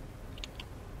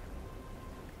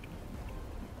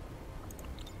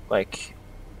 Like,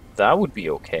 that would be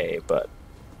okay, but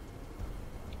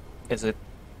is it?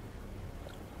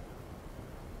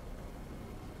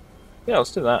 Yeah,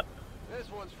 let's do that.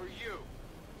 This one's for you.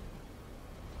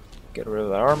 Get rid of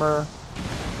that armor.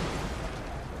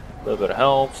 A little bit of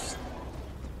health.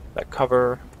 That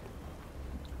cover.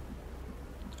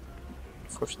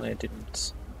 Unfortunately, I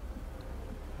didn't.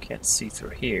 Can't see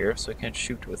through here, so I can't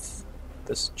shoot with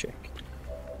this chick.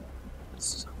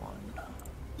 This one.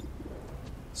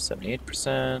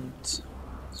 78%. It's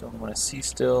the only one I see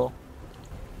still.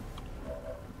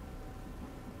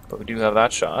 But we do have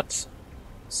that shot.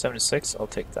 76, I'll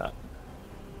take that.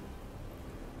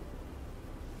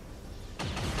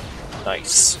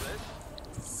 Nice.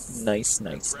 Nice,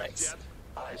 nice, nice.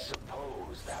 I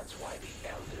suppose that's why the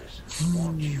elders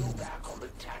want you back on the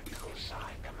tactical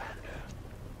side, Commander.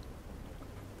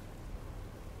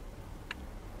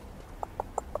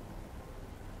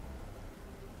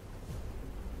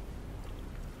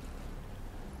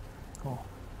 Oh,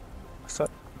 I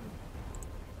thought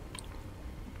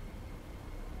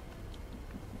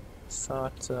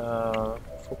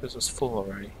focus was full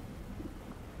already.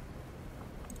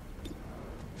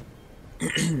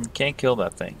 Can't kill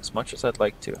that thing as much as I'd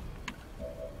like to.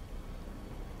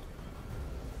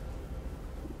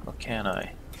 Or can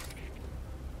I?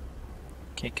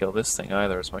 Can't kill this thing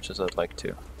either as much as I'd like to.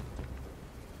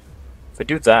 If I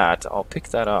do that, I'll pick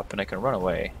that up and I can run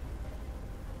away.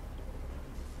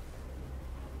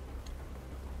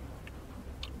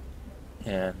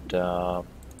 And I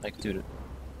could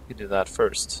do that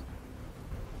first.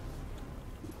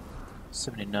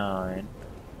 79.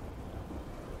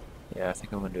 Yeah, I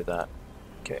think I'm gonna do that.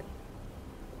 Okay.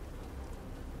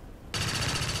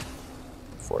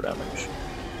 4 damage.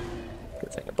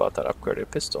 Good thing about that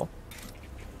upgraded pistol.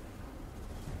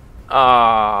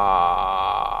 I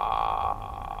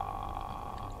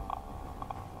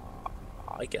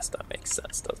guess that makes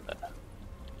sense, doesn't it?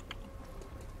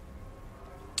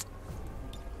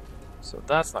 So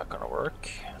that's not gonna work.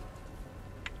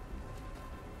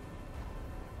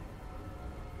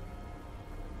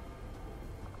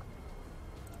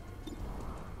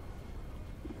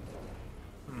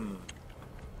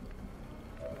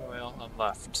 Well, I'm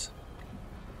left.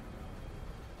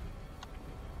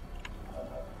 I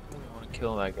really want to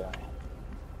kill that guy.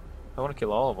 I want to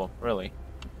kill all of them, really.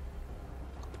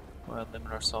 We'll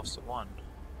limit ourselves to 1.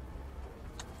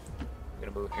 I'm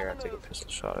gonna move here and take a pistol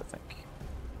shot, I think.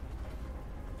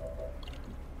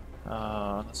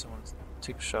 Unless I want to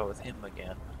take a shot with him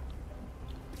again.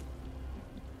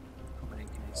 How many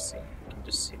can I see? I can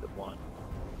just see the one.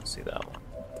 See that one.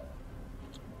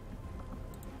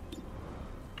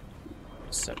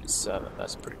 77,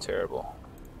 that's pretty terrible.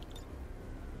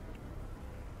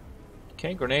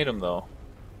 Can't grenade him though.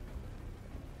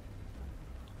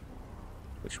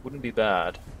 Which wouldn't be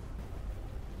bad.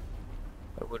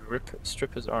 I would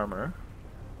strip his armor.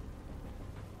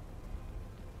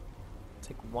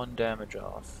 Take 1 damage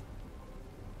off.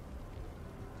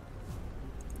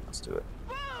 Let's do it.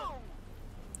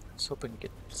 Let's hope I can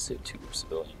get 2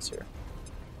 civilians here.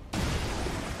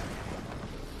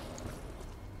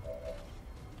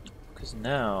 Because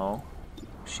now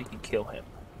she can kill him.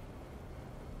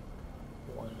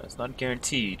 One, it's not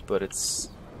guaranteed, but it's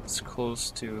as close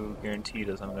to guaranteed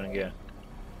as I'm gonna get.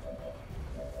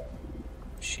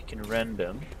 She can rend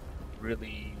him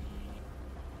really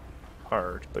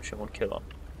hard, but she won't kill him.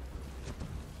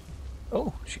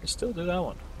 Oh, she can still do that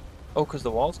one. Oh, because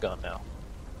the wall's gone now.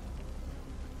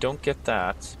 Don't get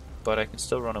that, but I can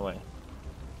still run away.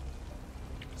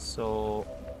 So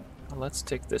let's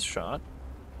take this shot.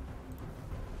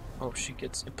 Oh, she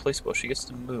gets implaceable. She gets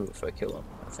to move if I kill him,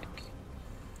 I think.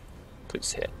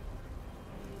 Please hit.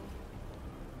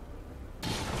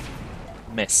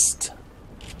 Missed.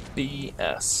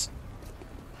 BS.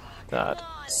 That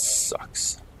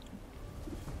sucks.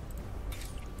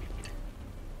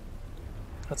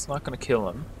 That's not gonna kill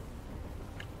him.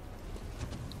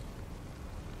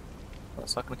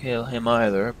 That's not gonna kill him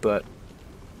either, but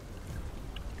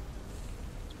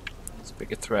he's a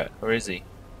bigger threat. Or is he?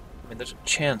 I mean, there's a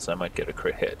chance I might get a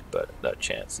crit hit, but that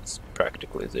chance is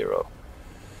practically zero.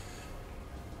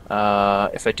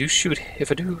 If I do shoot,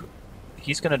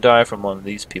 he's gonna die from one of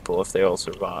these people if they all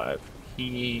survive.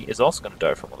 He is also gonna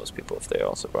die from one of those people if they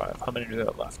all survive. How many do we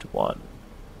have left? One.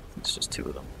 It's just two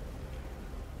of them.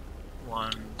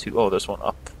 One, two. Oh, there's one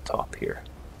up top here.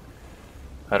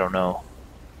 I don't know.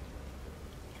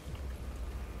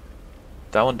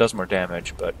 That one does more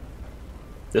damage, but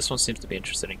this one seems to be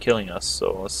interested in killing us,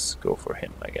 so let's go for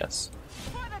him, I guess.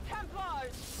 For the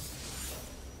Templars!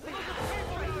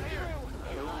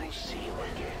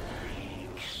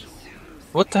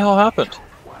 What the hell happened?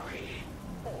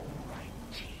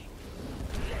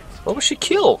 What was she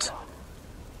killed?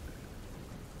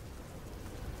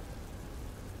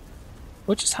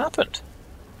 What just happened?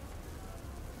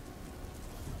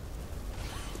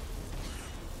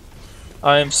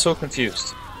 I am so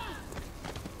confused.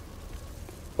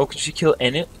 Oh, can she kill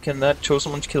any? Can that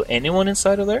chosen one kill anyone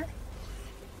inside of there?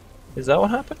 Is that what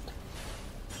happened?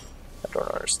 I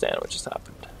don't understand what just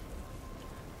happened.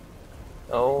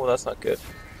 Oh, that's not good.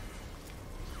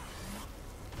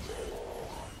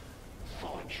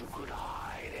 Thought you could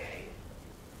hide, eh?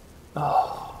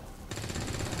 Oh.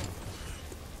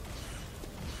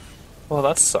 Well,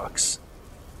 that sucks.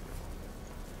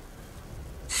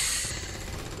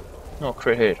 No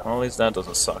crit hit. Well, at least that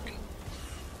doesn't suck.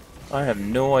 I have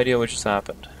no idea what just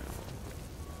happened.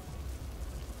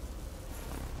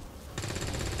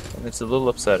 And it's a little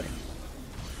upsetting.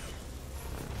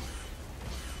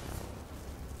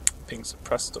 Being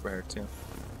suppressed over here too.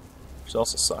 Which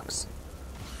also sucks.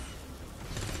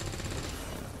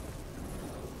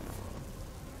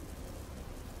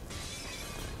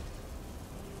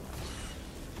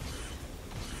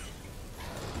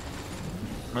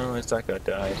 No, is that guy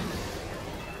died?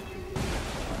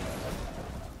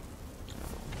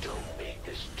 Don't make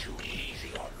this too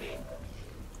easy on me.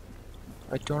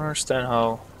 I don't understand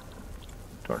how.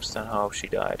 She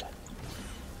died.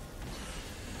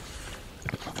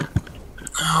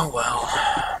 Oh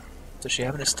well. Does she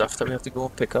have any stuff that we have to go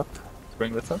and pick up to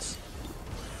bring with us?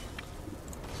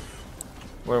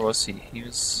 Where was he?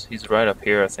 He's right up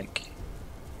here, I think.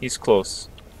 He's close.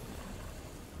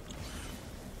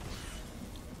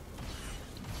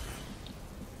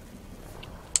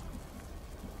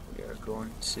 We are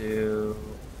going to.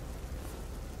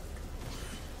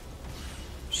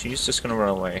 She's just gonna run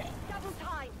away. Double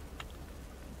time!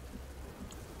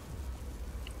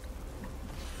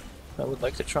 I would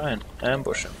like to try and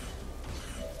ambush him.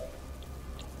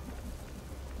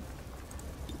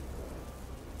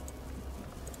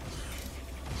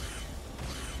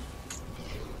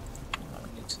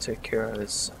 I need to take care of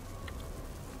his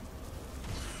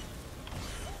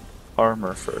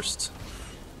armor first.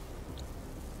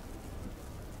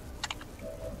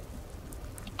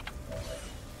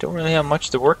 Don't really have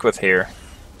much to work with here.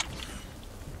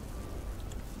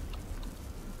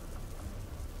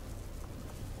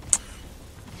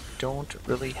 Don't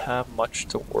really have much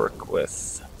to work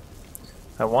with.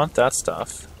 I want that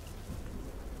stuff.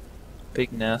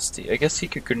 Big nasty. I guess he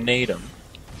could grenade him.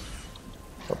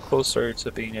 How close are you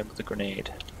to being able to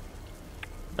grenade?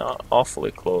 Not awfully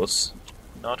close.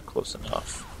 Not close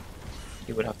enough.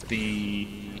 He would have to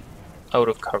be out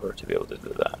of cover to be able to do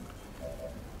that.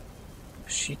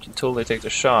 She can totally take the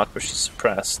shot, but she's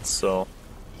suppressed, so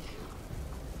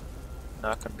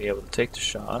not going to be able to take the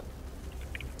shot.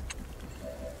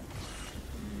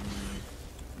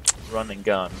 Run and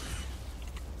gun.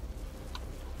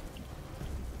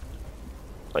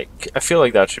 Like, I feel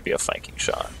like that should be a flanking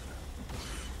shot.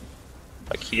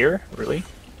 Like here? Really?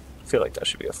 I feel like that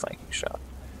should be a flanking shot.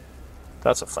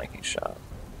 That's a flanking shot.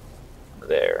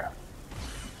 There.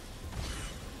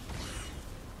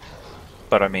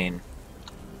 But I mean,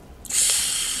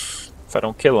 if I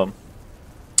don't kill him,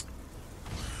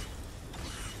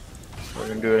 we're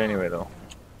gonna do it anyway though.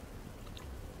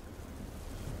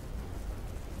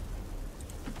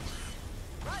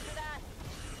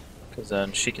 Because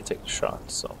then she can take the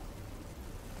shot, so.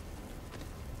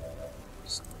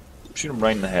 Just shoot him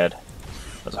right in the head.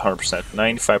 That's 100%,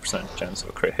 95% chance of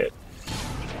a crit hit.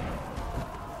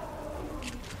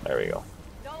 There we go.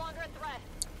 No longer a threat.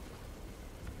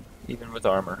 Even with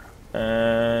armor.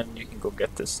 And you can go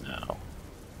get this now.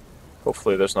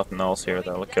 Hopefully there's nothing else here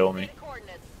that'll kill me.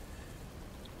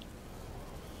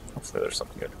 Hopefully there's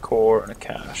something good. Core and a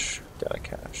cache. Data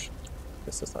cache.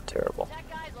 Guess that's not terrible. That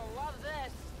guys will love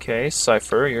this. Okay,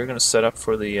 Cypher, you're gonna set up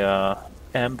for the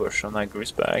ambush on that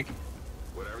grease bag.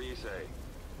 What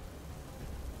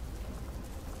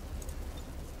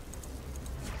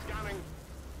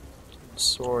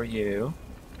Soar you.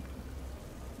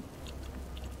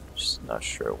 Just not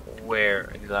sure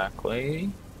where exactly.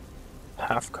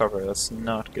 Half cover, that's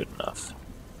not good enough.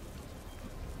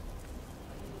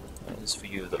 That is for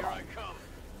you though.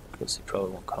 Because he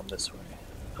probably won't come this way.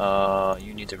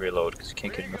 You need to reload because you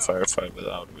can't get in a firefight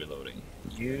without reloading.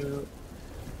 You're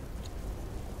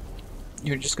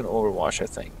just gonna overwatch, I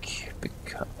think.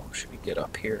 Because, should we get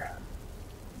up here?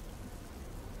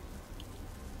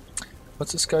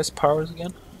 What's this guy's powers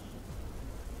again?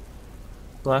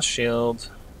 Blast shield.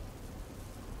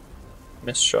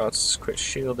 Missed shots, crit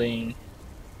shielding.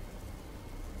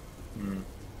 And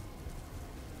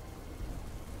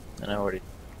I already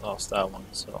lost that one,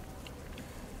 so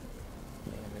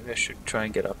yeah, maybe I should try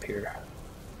and get up here.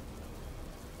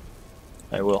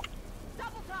 I will.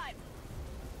 Double time.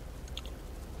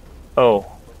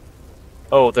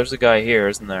 Oh, there's a guy here,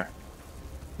 isn't there?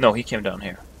 No, he came down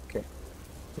here. Okay.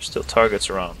 There's still targets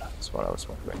around. That's what I was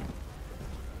wondering.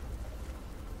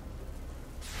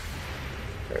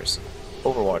 There's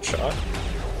Overwatch shot.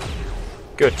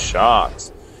 Good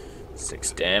shot.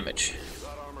 6 damage.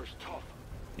 That armor's tough.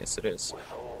 Yes, it is.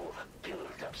 With all the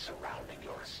build-up surrounding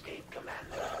your escape,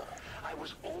 Commander, I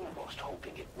was almost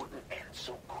hoping it wouldn't end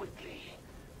so quickly.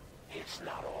 It's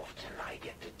not often I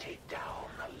get to take down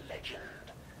a legend.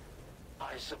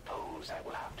 I suppose I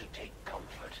will have to take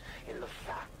comfort in the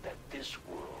fact that this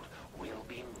world will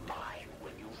be mine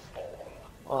when you fall.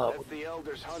 That's the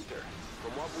Elder's hunter.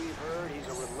 From what we've heard, he's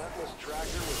a relentless tracker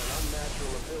with an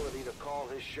unnatural ability to call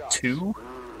his shots. 2?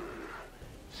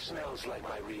 Smells like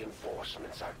my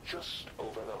reinforcements are just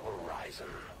over the horizon.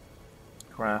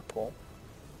 Grapple.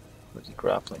 Where's he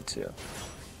grappling to?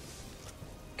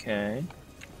 Okay.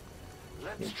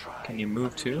 Let's try Can you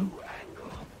move a too? new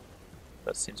angle.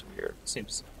 That seems weird.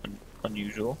 Seems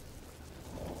unusual.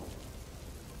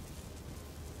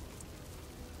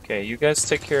 Okay, you guys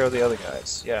take care of the other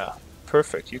guys. Yeah,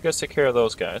 perfect. You guys take care of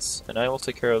those guys, and I will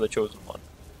take care of the chosen one.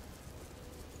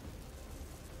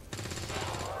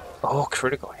 Oh,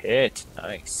 critical hit.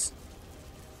 Nice.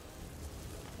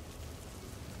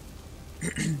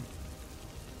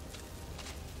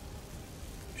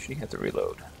 She had to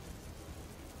reload.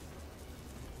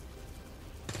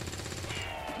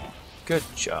 Good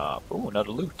job. Oh,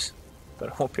 another loot. But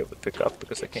I won't be able to pick up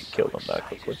because I can't kill them that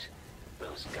quickly.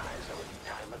 Those guys are a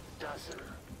dime a dozen.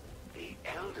 The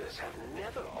Elders have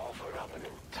never offered up an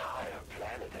entire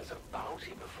planet as a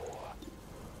bounty before.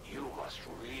 You must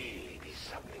really be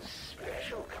something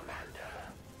special,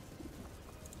 Commander.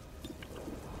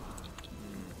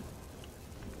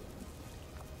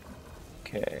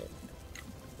 Okay.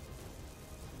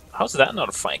 How's that not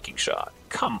a flanking shot?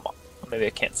 Come on. Maybe I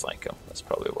can't flank him. That's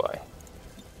probably why.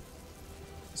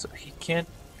 So he can't...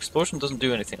 Explosion doesn't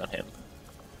do anything on him.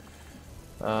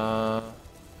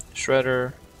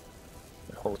 Shredder...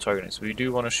 and hold targeting. So we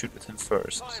do want to shoot with him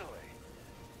first.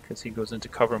 Because he goes into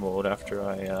cover mode after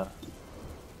I...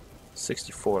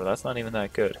 64. That's not even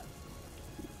that good.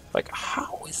 Like,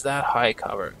 how is that high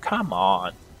cover? Come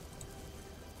on!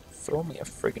 Throw me a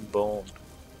friggin' bone.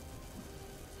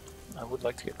 I would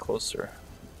like to get closer.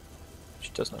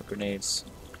 She doesn't have grenades.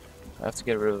 I have to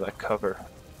get rid of that cover.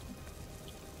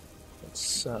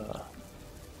 It's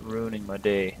ruining my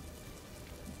day.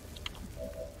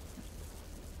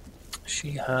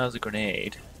 She has a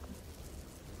grenade.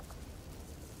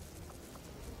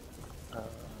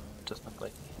 Doesn't look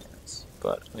like he has.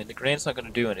 But, I mean, the grenade's not going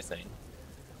to do anything.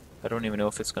 I don't even know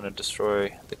if it's going to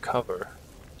destroy the cover.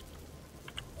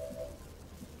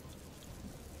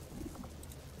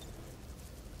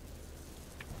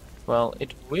 Well,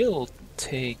 it will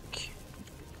take...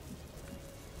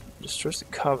 destroys the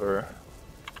cover.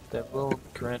 That will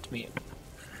grant me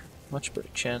a much better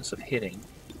chance of hitting.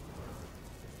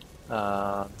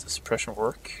 Does suppression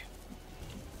work?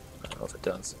 I don't know if it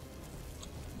does.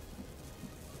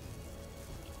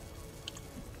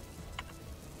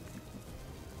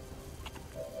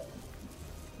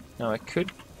 Now I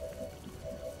could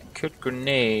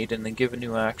grenade and then give a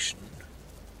new action.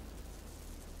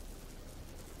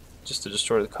 Just to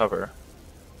destroy the cover.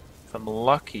 If I'm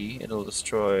lucky, it'll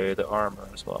destroy the armor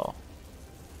as well.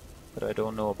 But I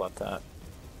don't know about that.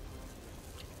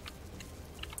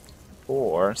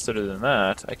 Or, instead of doing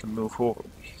that, I can move over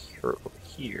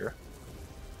here.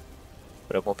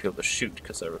 But I won't be able to shoot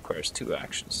because that requires 2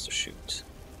 actions to shoot.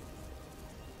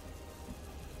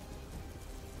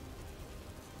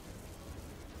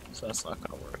 So that's not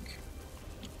going to work.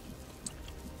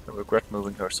 I regret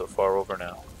moving her so far over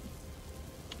now.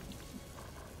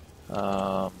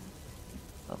 I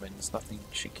mean, there's nothing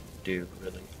she can do,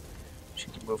 really. She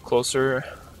can move closer.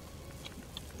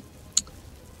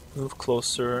 Move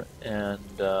closer,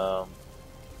 and I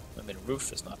mean,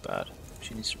 Roof is not bad.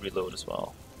 She needs to reload as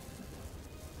well.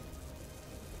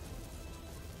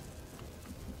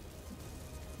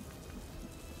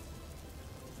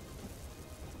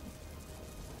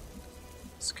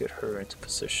 Let's get her into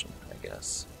position, I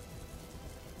guess.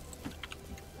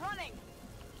 Running.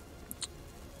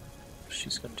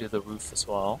 She's gonna do the roof as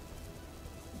well.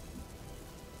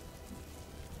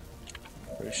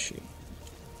 Where is she?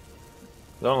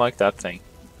 I don't like that thing.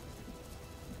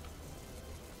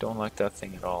 Don't like that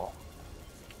thing at all.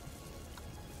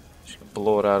 She's gonna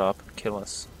blow it out up and kill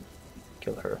us.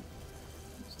 Kill her.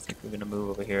 I think we're gonna move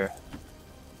over here.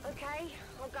 Okay,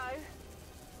 I'll go.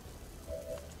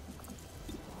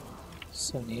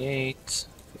 78,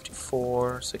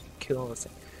 54, so I can kill the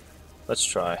thing. Let's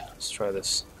try. Let's try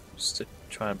this. Just to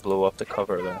try and blow up the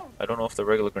cover there. I don't know if the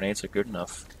regular grenades are good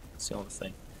enough. That's the only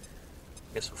thing.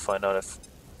 I guess we'll find out if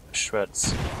it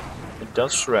shreds. It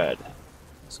does shred.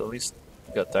 So at least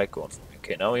we got that going for me.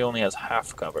 Okay, now he only has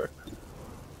half cover.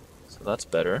 So that's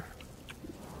better.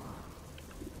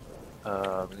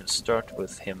 We're going to start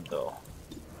with him though.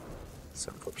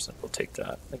 74%, we'll take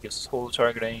that. That gives us whole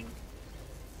targeting.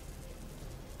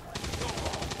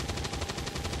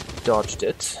 Dodged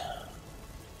it.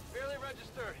 Barely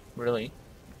registered. Really?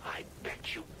 I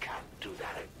bet you can't do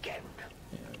that again.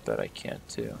 Yeah, I bet I can't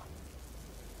too.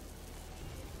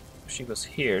 If she goes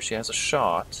here, she has a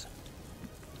shot.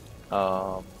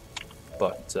 But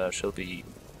she'll be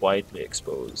widely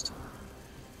exposed.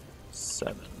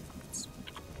 7.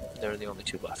 They're the only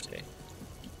two left, eh? I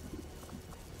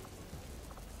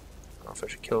don't know if I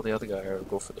should kill the other guy or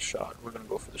go for the shot. We're gonna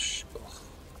go for the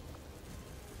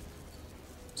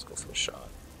Let's go for the shot.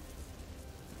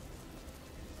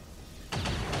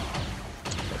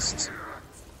 Missed.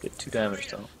 Did 2 damage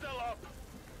though.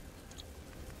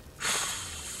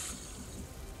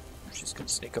 She's gonna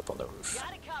sneak up on the roof.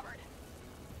 Got it covered.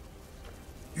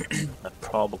 I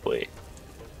probably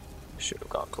should have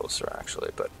gone closer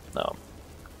actually, but no.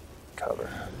 Cover.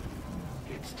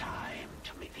 It's time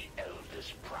to make the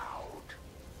elders proud.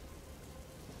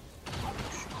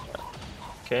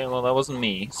 Okay, well that wasn't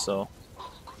me, so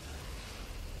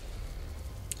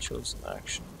chosen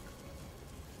action.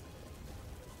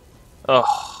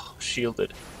 Oh,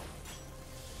 shielded.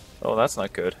 Oh, that's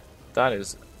not good. That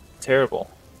is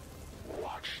terrible.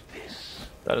 Watch this.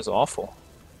 That is awful.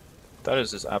 That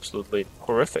is just absolutely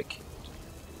horrific.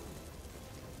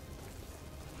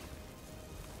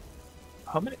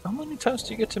 How many times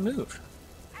do you get to move?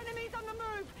 Enemies on the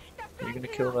move. Are you gonna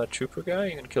kill that trooper guy? Or are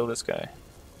you gonna kill this guy?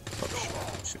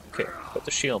 Oh, shoot. Okay, put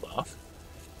the shield off.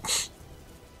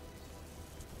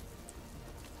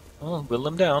 Oh, whittle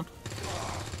him down.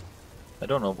 I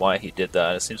don't know why he did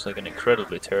that. It seems like an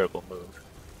incredibly terrible move.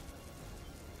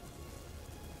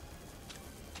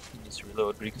 He needs to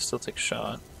reload, but he can still take a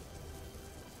shot.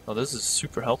 Oh, this is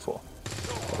super helpful.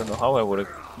 I don't know how I would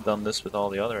have done this with all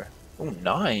the other... Oh,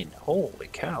 9! Holy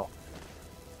cow!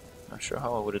 Not sure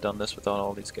how I would have done this without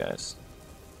all these guys.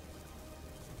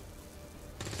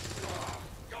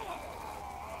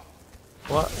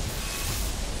 What?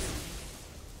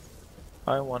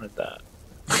 I wanted that.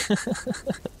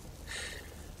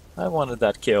 I wanted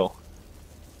that kill.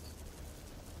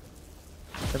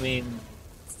 I mean,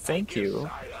 thank you,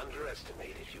 I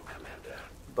underestimated you, Commander.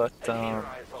 but And here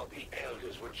I thought the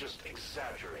elders were just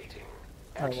exaggerating.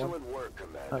 Excellent work, I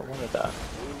Commander. wanted that.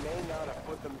 We may not have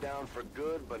put them down for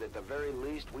good, but at the very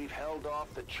least, we've held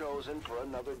off the Chosen for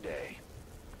another day.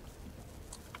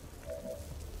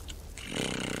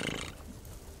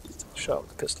 Shot with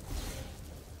the pistol.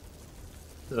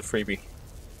 This is a freebie.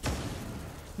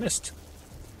 Missed.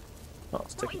 Oh,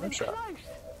 let's take another shot.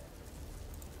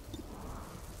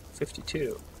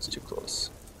 52. It's too close.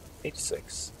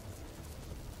 86.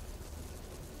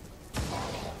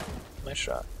 Nice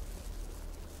shot.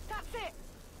 That's it.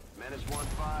 Menace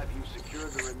 1-5, you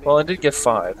secured the remaining Well, I did get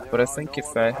civilians, 5, and but I there think are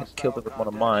if no I other had killed it with one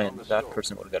of hostile mine, contacts that on the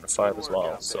person would have gotten source. 5 Good as work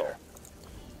well, out so...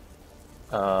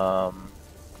 there.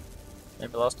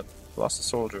 Maybe lost a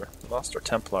soldier. Lost our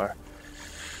Templar.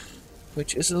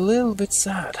 Which is a little bit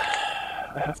sad,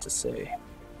 I have to say.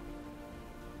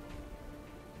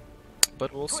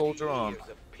 But we'll soldier 20 on. years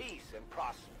of peace and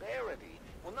prosperity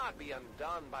will not be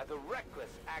undone by the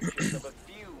reckless actions of a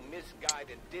few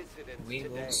misguided dissidents We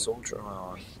today. will soldier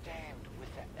on. We stand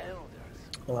with the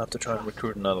elders. We'll have to try and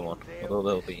recruit another one, although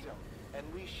they'll be And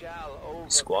we shall overcome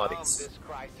squaddies. this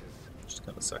crisis. which is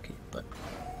kind of sucky, but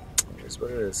it is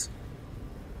what it is.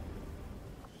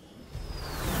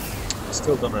 I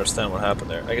still don't understand what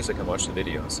happened there. I guess I can watch the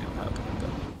video and see what happened,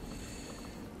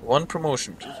 but One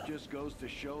promotion. This just goes to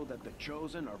show that the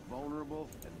Chosen are vulnerable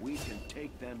and we can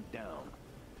take them down.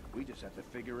 We just have to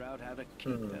figure out how to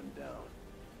keep them down.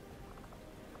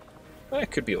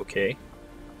 That could be okay.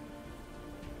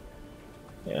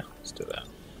 Yeah, let's do that.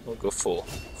 We'll go full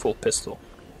pistol.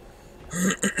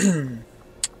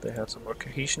 They have some more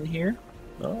cohesion here.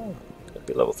 Oh, gonna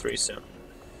be level 3 soon.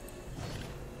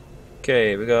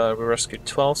 Okay, we rescued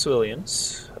 12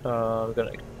 civilians. We got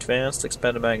an advanced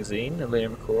expanded magazine, a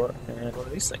linear core, and one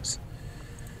of these things.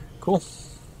 Cool.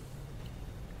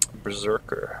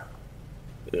 Berserker.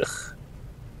 Ugh.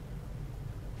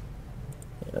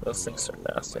 Yeah, those things are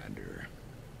nasty.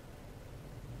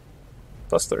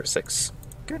 Plus 36.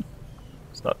 Good.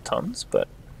 It's not tons, but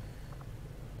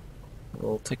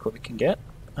we'll take what we can get.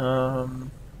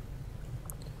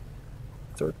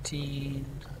 13.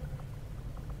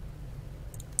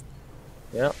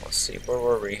 Yeah, let's see. Where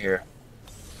were we here?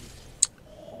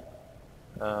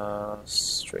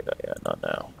 Straight up, yeah, not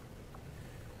now.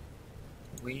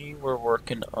 We were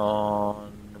working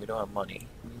on. We don't have money.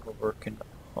 We were working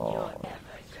on.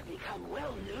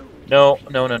 No.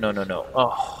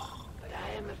 Oh.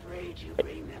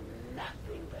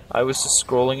 I was just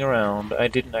scrolling around. I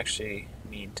didn't actually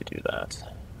mean to do that.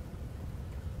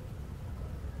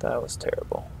 That was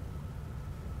terrible.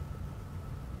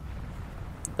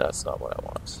 That's not what I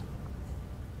want.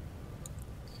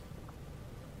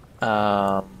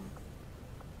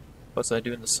 What's I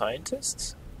doing? The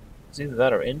scientists? It's either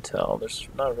that or intel. There's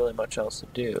not really much else to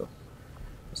do.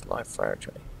 It's live fire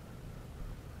training.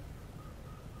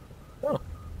 Oh,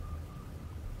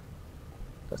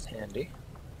 that's handy.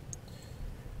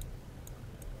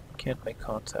 Can't make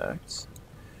contacts.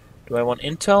 Do I want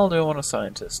intel or do I want a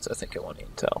scientist? I think I want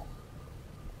intel.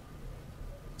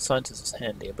 Scientist is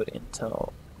handy, but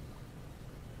intel,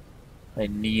 I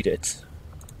need it.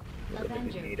 I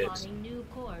really need it.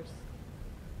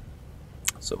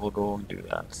 So we'll go and do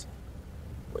that.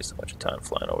 Waste a bunch of time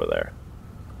flying over there.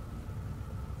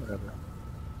 Whatever.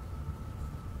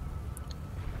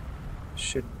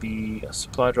 Should be a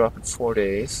supply drop in 4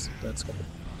 days. That's gonna.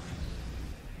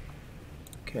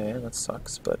 Okay, that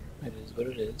sucks, but it is what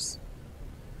it is.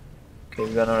 Okay,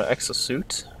 we got our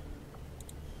exosuit.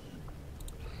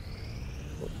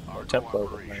 More Templar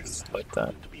would nice like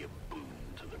that.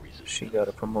 She got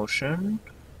a promotion.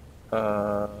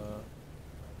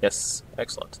 Yes,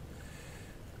 excellent.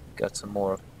 Got some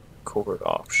more covert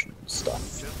option stuff.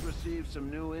 Just received some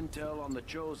new intel on the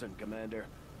Chosen, Commander.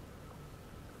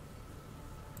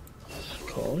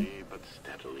 Slowly but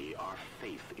steadily, our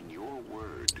faith in your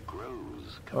word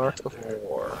grows. Art of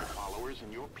War. Our followers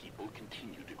and your people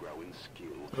continue to grow in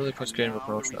skill. Really points gain of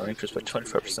promotion are increased by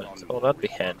 25%. Oh, that'd be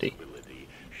handy.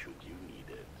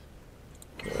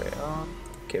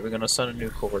 Okay, we're gonna assign a new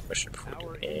covert mission before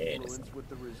we do anything.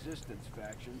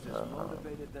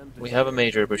 We have a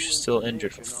major, but she's still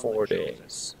injured for 4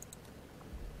 days.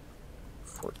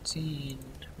 14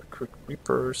 recruit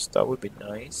Reapers. That would be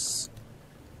nice.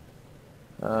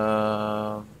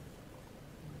 That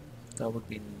would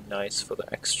be nice for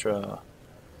the extra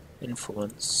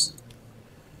influence.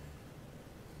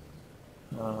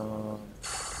 Don't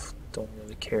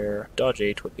really care. Dodge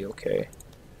 8 would be okay.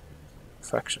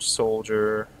 Faction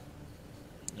soldier.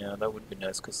 Yeah, that would be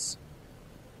nice because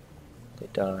they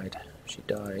died. She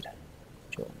died.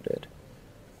 Joan did.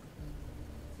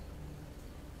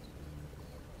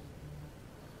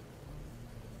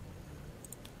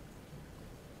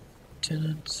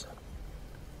 Lieutenant.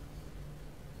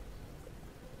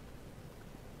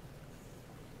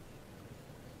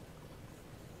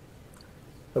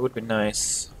 That would be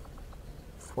nice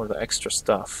for the extra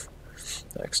stuff,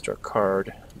 the extra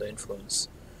card, the influence.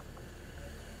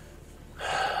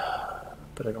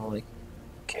 But I don't really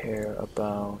care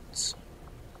about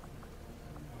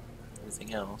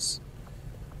everything else.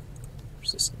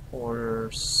 Resistant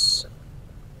orders.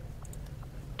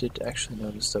 Did actually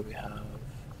notice that we have.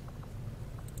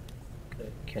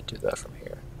 Okay, can't do that from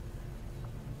here.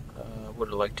 Would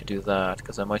have liked to do that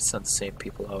because I might send the same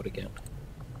people out again.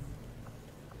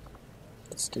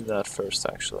 Let's do that first,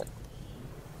 actually.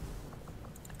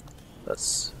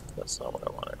 That's not what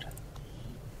I wanted.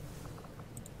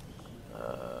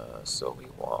 So we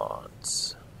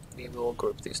will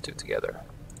group these two together.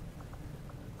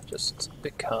 Just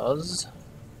because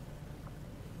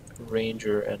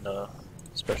Ranger and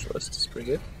Specialist is pretty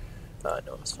good. No,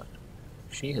 that's fine.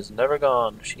 She has never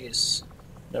gone. She's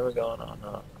never gone on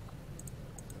a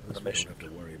mission. We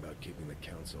don't have to worry about keeping the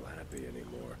council happy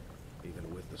anymore,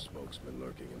 even with the spokesman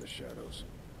lurking in the shadows.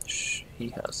 He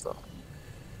has though.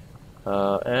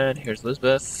 And here's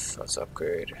Elizabeth. Let's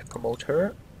upgrade, promote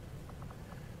her.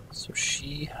 So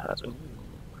she has.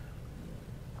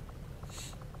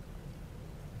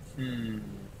 Ooh.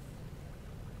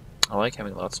 I like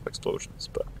having lots of explosions,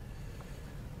 but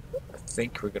I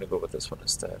think we're gonna go with this one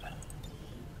instead.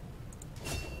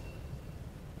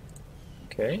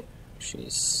 Okay,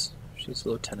 she's a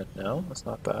lieutenant now. That's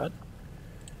not bad.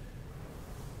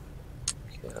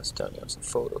 Okay, let's down here some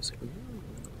photos. Ooh.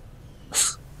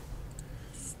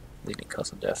 Leading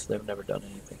cause of death. They've never done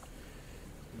anything.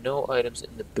 No items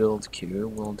in the build queue.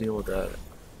 We'll deal with that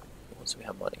once we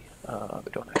have money.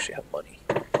 We don't actually have money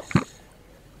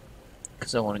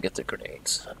because I want to get the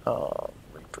grenades.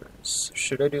 Reapers.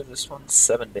 Should I do this one?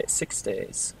 7 days, 6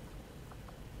 days.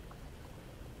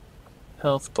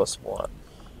 Health +1.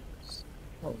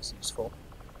 Always useful.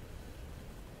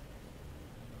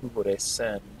 Who would I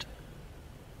send?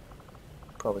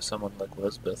 Probably someone like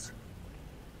Elizabeth.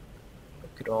 I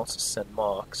could also send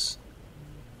Mox.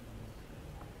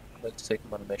 I'd like to take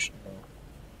him on a mission now.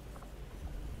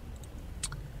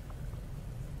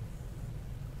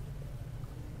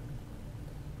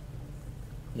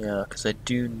 Yeah, because I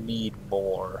do need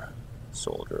more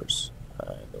soldiers.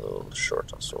 I'm a little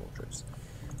short on soldiers.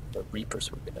 The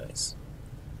Reapers would be nice.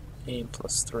 Aim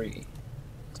 +3.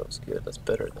 Sounds good. That's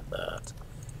better than that.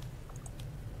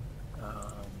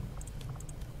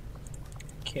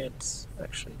 Can't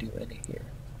actually do any here.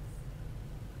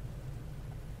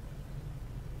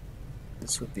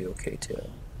 This would be okay too.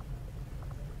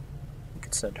 We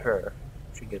could send her.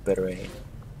 She can get better aim.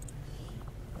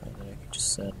 And then I could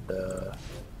just send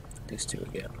these two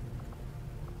again.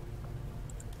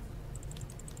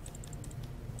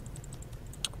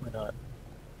 Why not?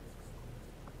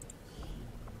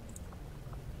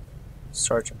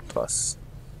 Sergeant plus.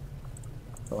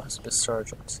 Oh, it has to be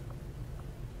sergeant.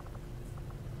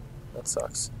 That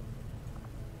sucks.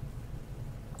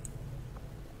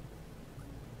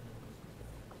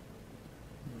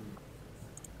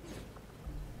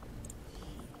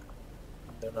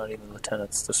 They're not even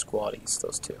lieutenants, they're squaddies,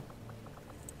 those two.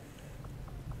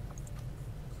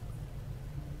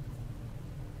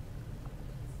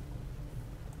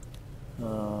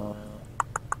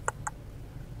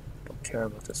 Don't care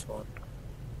about this one.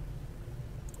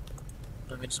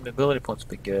 I mean, some ability points would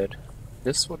be good.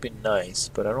 This would be nice,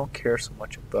 but I don't care so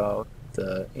much about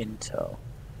the intel.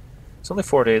 It's only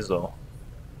 4 days though.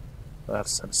 I have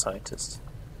to send a scientist.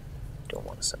 Don't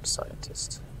want to send a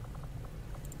scientist.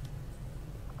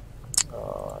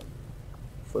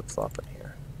 Flip-flopping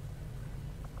here.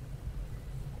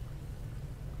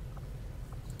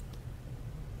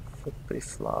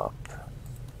 Flippity-flop.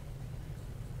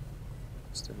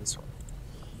 Let's do this one.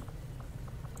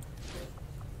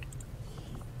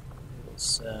 We'll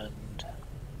send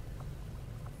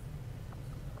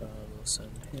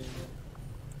him,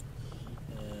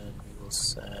 and we will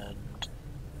send.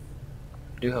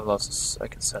 I do have lots of. I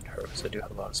can send her because I do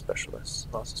have a lot of specialists.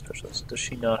 Lots of specialists. Does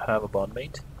she not have a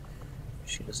bondmate?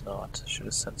 She does not. Should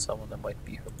have sent someone that might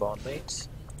be her bondmate.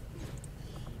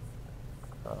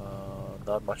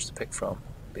 Not much to pick from.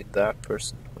 Be that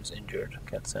person who's injured.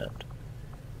 Can't send.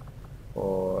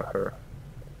 Or her.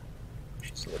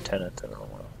 She's a lieutenant. I don't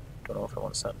know if I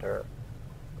want to send her.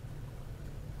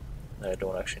 I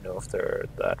don't actually know if they're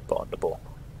that bondable.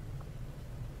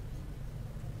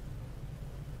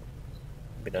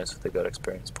 It'd be nice if they got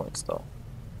experience points though.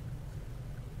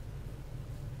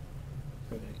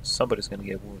 Somebody's gonna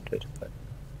get wounded, but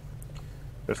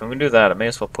if I'm gonna do that, I may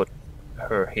as well put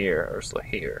her here, Ursula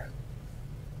here.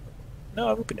 No,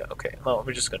 I would be no. Okay, no,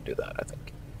 we're just gonna do that, I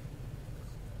think.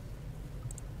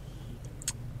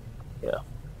 Yeah,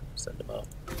 send them out.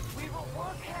 We will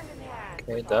work hand in hand.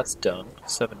 Okay, that's done.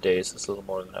 7 days is a little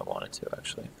more than I wanted to,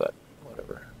 actually, but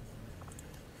whatever.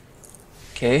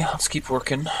 Okay, let's keep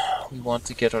working. We want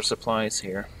to get our supplies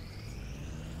here.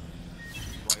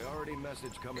 Priority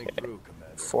message coming through,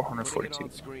 Commander.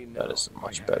 442. That is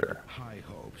much better. High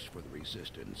hopes for the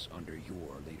Resistance under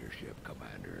your leadership,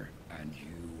 Commander, and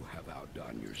you have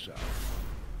outdone yourself.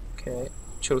 Okay,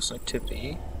 chosen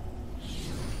activity.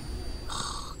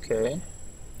 Okay.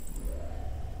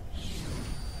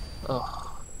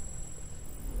 Oh.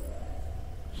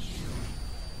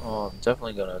 Oh, I'm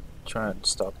definitely gonna try and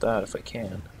stop that if I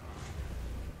can.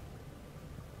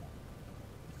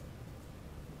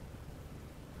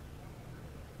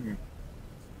 Hmm.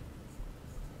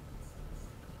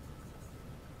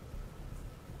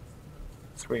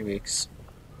 Three weeks.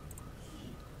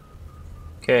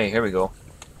 Okay, here we go.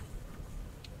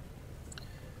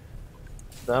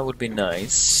 That would be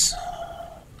nice.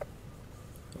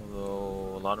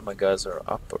 Although a lot of my guys are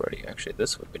up already. Actually,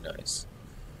 this would be nice.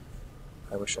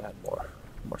 I wish I had more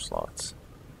slots.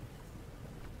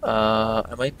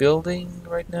 Am I building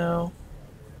right now?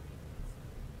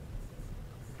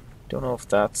 Don't know if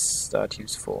that's that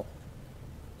useful.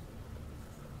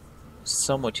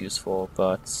 Somewhat useful,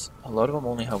 but a lot of them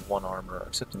only have one armor,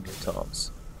 except the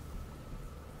mutons.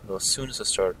 Though as soon as I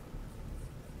start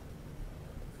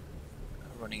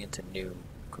running into new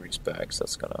grease bags,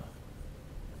 that's gonna...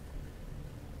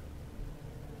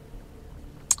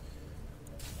 I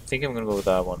think I'm gonna go with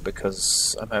that one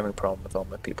because I'm having a problem with all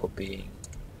my people being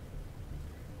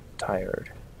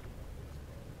tired.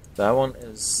 That one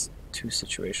is too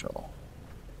situational.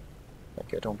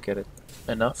 Like, I don't get it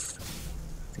enough. I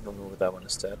think I'll go with that one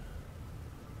instead.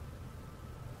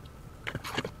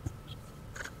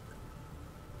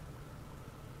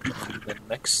 And then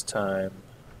next time,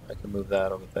 I can move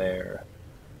that over there.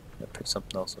 And pick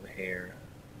something else over here.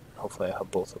 Hopefully I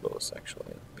have both of those, actually.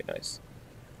 It'd be nice.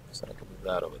 So I can move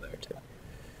that over there, too.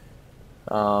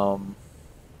 I mean,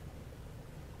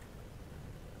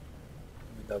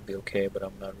 that would be okay, but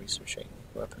I'm not researching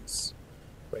weapons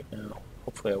right now.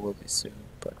 Hopefully I will be soon,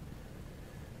 but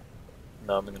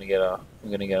no, I'm gonna get a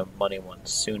money one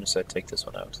as soon as I take this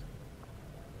one out.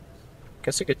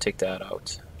 Guess I could take that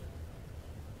out.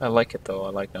 I like it though. I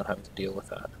like not having to deal with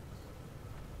that.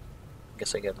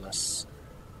 Guess I get less.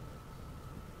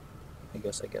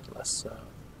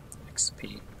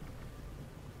 XP.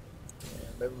 Yeah,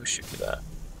 maybe we should do that.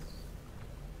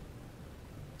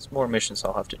 There's more missions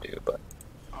I'll have to do, but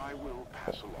I will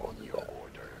pass along your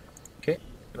order. okay.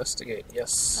 Investigate.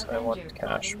 Yes, I want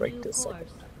cash right this second.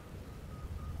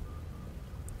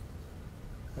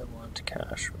 I want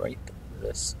cash right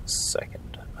this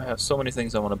second. I have so many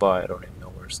things I want to buy, I don't even know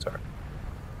where to start.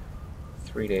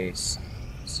 3 days.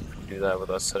 Let's see if we can do that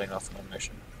without setting off an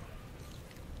mission.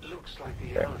 Looks like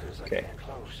the Okay, elders are okay. getting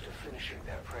close to finishing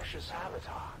their precious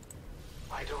avatar.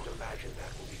 I don't imagine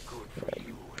that will be good for Right,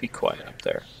 you. be quiet up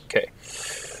there. Okay.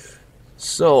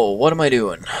 So, what am I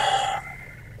doing?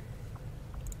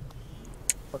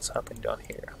 What's happening down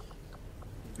here?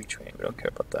 Retrain, we don't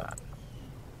care about that.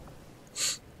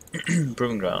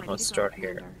 Proving ground, let's start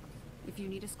here. If you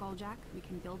need a skulljack, we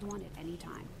can build one at any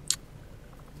time.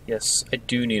 Yes, I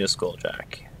do need a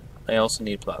skulljack. I also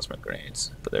need plasma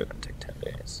grenades, but they're going to take 10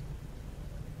 days.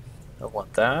 I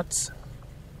want that.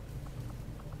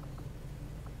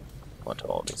 I want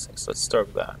all these things. Let's start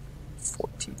with that.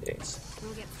 14 days.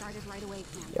 We'll get started right away,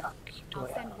 Commander. Yeah. I'll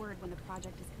send word when the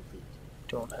project is complete.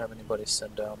 Don't have anybody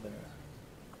sent down there.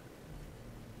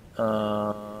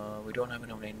 We don't have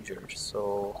anyone injured,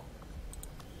 so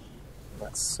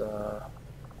let's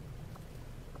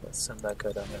send that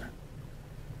guy down there.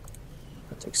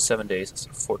 That takes 7 days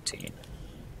instead of 14.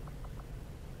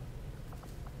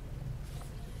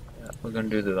 Yeah, we're gonna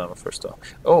do that one first off.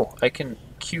 Oh, I can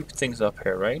cube things up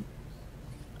here, right?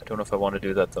 I don't know if I want to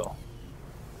do that though.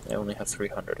 I only have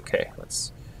 300. Okay,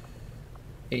 let's.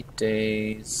 8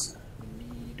 days. We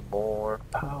need more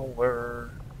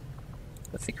power.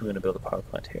 I think we're going to build a power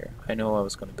plant here. I know I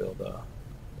was going to build a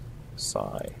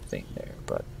psi thing there,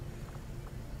 but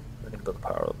we're going to build a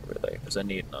power relay because I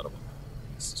need another one.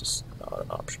 It's just not an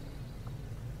option.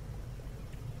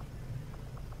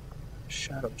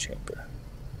 Shadow chamber.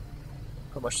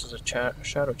 How much does a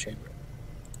shadow chamber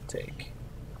take?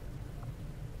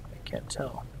 I can't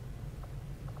tell.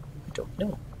 I don't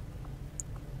know.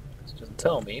 It doesn't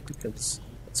tell me because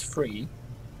it's free.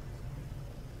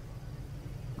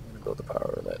 I'm going to build a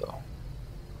power relay though.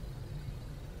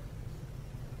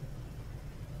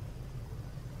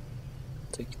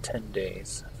 Take 10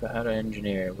 days. If I had an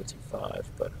engineer, it would take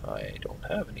 5, but I don't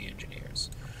have any engineers.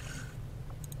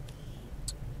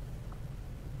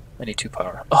 I need 2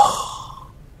 power.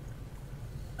 Oh!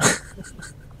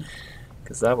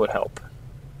 Because that would help.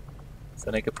 So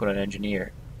then I could put an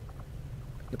engineer.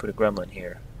 I could put a gremlin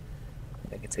here.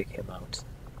 And I could take him out.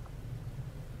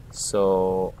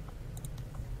 So,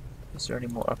 is there any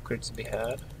more upgrades to be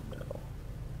had?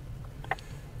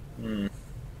 No.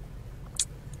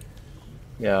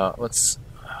 Yeah, let's...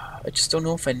 I just don't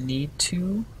know if I need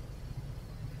 2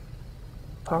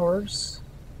 powers.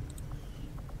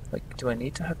 Like, do I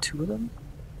need to have 2 of them?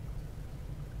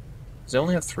 Because I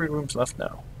only have 3 rooms left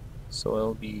now. So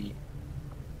it'll be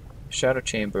Shadow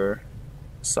Chamber,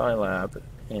 Psi Lab,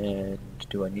 and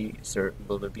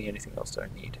will there be anything else that I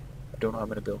need? I don't know how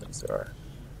many buildings there are.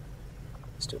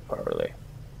 Let's do a power relay.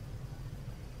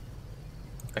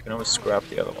 I can always scrap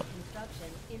the other one,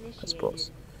 I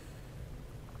suppose.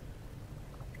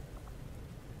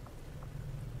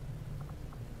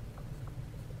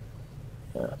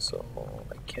 Yeah, so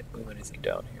I can't move anything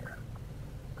down here.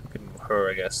 I can move her,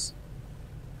 I guess.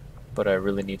 But I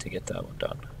really need to get that one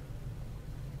done.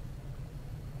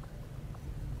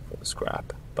 the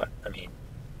scrap, but I mean,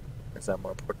 is that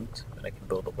more important? And I can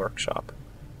build a workshop.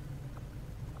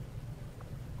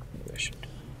 Maybe I should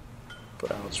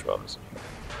put Alice Robbins in here.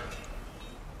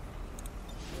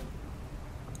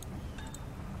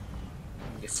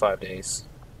 Maybe 5 days.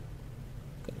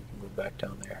 Then you can move back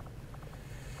down there.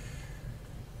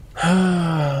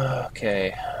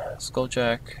 Okay,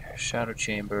 Skulljack, Shadow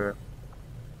Chamber.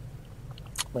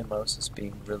 My mouse is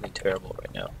being really terrible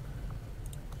right now.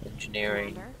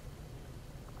 Engineering. Commander?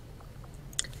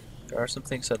 There are some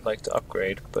things I'd like to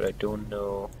upgrade, but I don't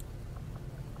know.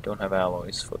 Don't have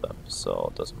alloys for them, so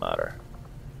it doesn't matter.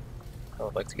 I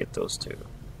would like to get those two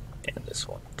and this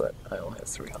one, but I only have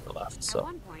 300 left. At So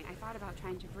one point, I thought about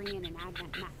trying to bring in an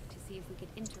advent mech to see if we could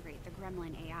integrate the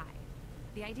Gremlin AI.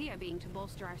 The idea being to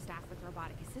bolster our staff with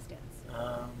robotic assistance.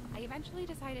 I eventually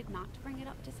decided not to bring it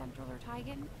up to Central or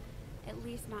Tigan, at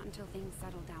least not until things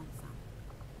settle down some.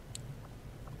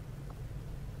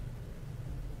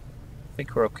 I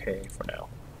think we're okay for now.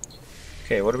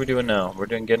 Okay, what are we doing now? We're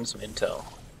doing getting some intel.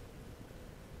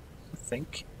 I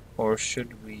think, or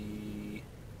should we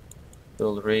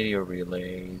build radio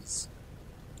relays?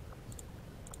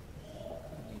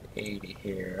 I need 80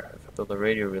 here. If I build a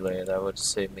radio relay, that would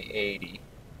save me 80,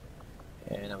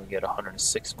 and I would get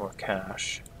 106 more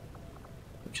cash,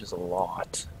 which is a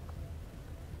lot.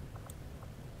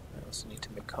 I also need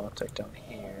to make contact down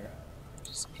here, which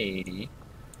is 80.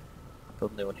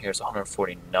 Build a new one here is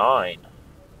 149.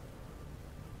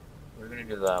 We're gonna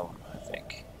do that one, I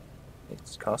think.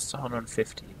 It costs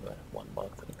 150, but 1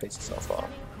 month and it pays itself off.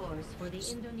 Setting course for the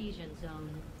Indonesian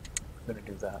zone. We're gonna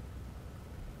do that.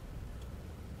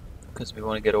 Because we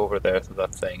want to get over there to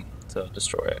that thing to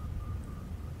destroy it.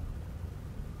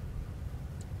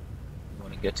 We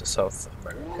want to get to South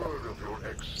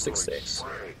America. 6 days.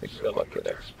 I think we got lucky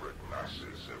there.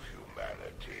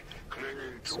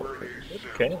 So,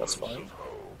 okay, that's fine.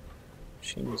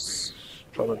 She was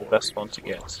probably the best one to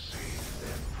get.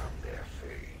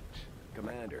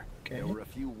 Commander, Okay. there were a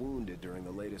few wounded during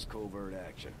the latest covert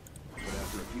action. But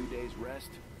after a few days rest,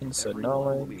 Inside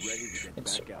everyone will be ready knowledge. to get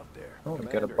Inside. back out there. Oh, we got a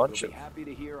Commander, bunch you'll of. be happy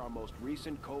to hear our most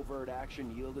recent covert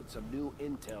action yielded some new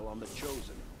intel on the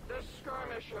Chosen. The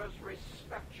skirmishers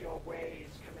respect your ways,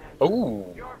 Commander.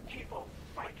 Oh, Your people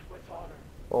fight with honor.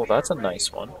 oh, We that's are a ready nice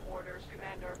for one. your orders,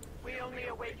 Commander. We only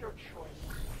await your choice.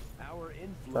 Our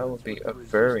influence That would be with a the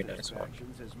very resistance nice one.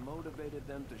 factions has motivated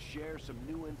them to share some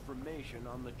new information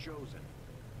on the Chosen.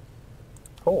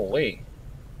 Holy.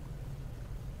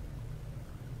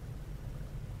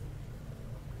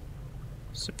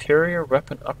 Superior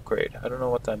weapon upgrade. I don't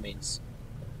know what that means.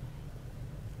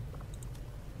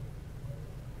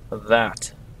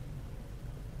 That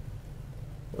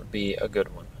would be a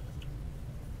good one.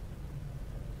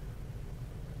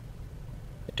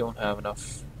 I don't have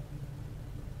enough.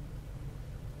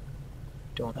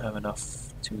 Don't have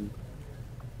enough to.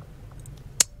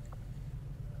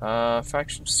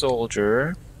 Faction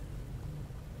soldier.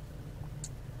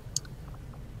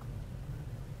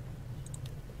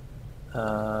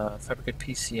 Fabricate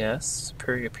PCS,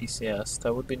 superior PCS,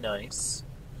 that would be nice.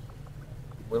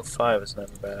 Will 5 is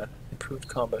never bad. Improved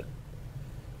combat.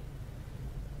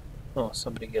 Oh,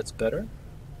 somebody gets better?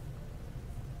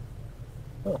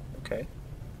 Oh, okay.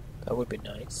 That would be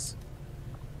nice.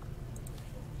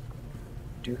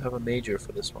 Do have a major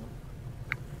for this one.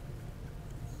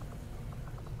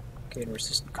 Gain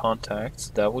resistant contacts,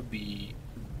 that would be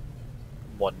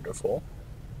wonderful.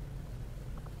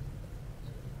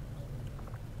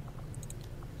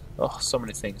 Oh, so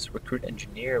many things. Recruit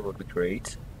engineer would be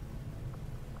great.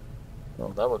 Well,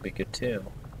 that would be good too.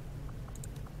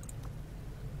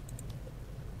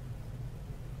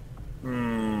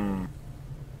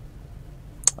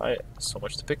 So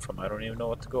much to pick from. I don't even know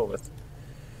what to go with.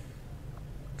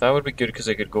 That would be good because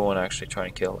I could go and actually try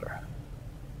and kill her.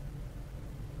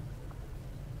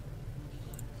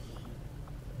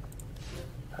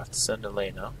 Have to send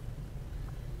Elena.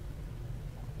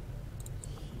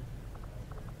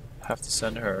 Have to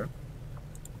send her.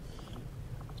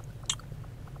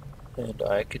 And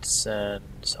I could send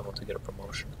someone to get a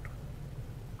promotion.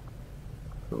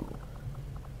 Who?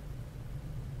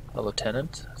 A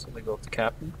lieutenant? So they go with the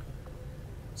captain?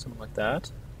 Something like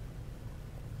that?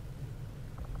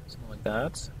 Something like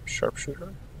that?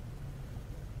 Sharpshooter?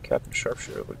 Captain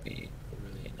Sharpshooter would be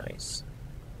really nice.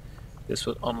 This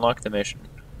would unlock the mission,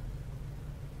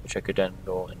 which I could then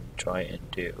go and try and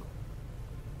do.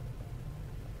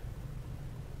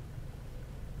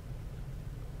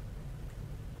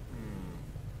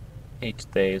 8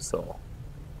 days though.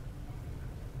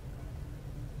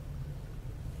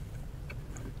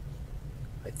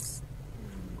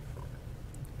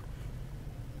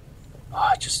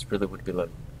 really would be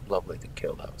lovely to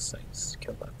kill those things.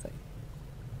 Kill that thing.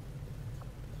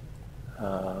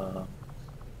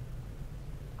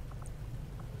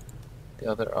 The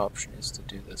other option is to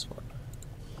do this one.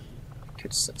 I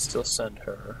could still send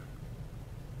her.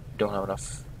 Don't have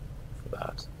enough for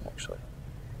that, actually.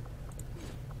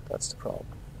 That's the problem.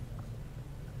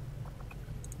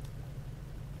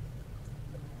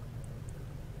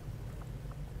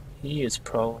 He is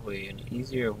probably an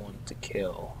easier one to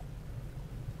kill.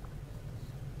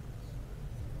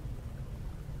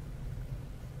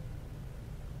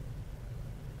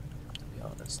 To be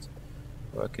honest.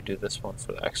 Or I could do this one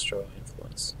for the extra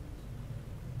influence.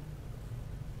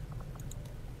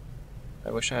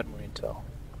 I wish I had more intel.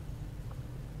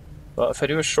 Well, if I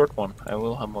do a short one, I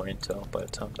will have more intel by the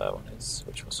time that one is,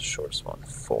 which was the shortest one,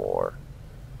 4.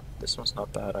 This one's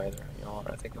not bad either. You know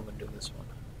what, I think I'm going to do this one.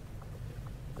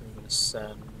 I'm going to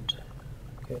send...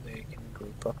 Okay, they can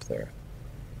group up there.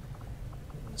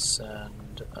 I'm going to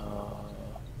send...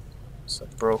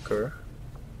 send broker.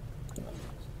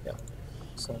 Yeah.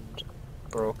 Send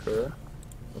broker.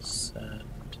 We'll send...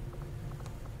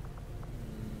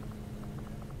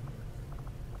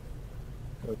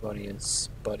 Everybody is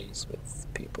buddies with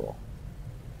people.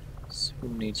 So who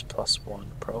needs +1?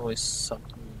 Probably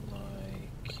something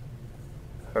like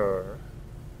her.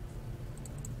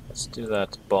 Let's do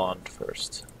that bond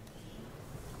first.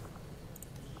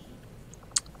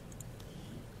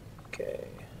 Okay,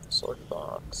 sort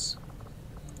bonds.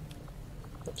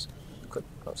 Oops,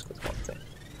 let's click one thing.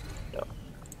 No.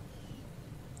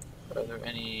 Are there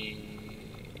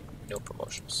any no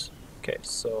promotions? Okay,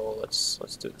 so let's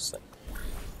do this thing.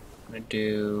 I'm gonna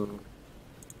do.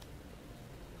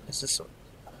 Is this one?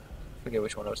 I forget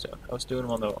which one I was doing. I was doing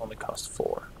one that only cost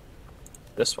 4.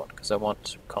 This one, because I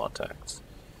want contacts.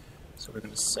 So we're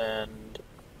gonna send.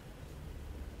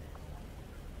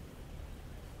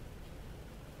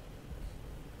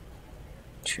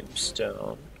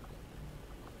 Tombstone.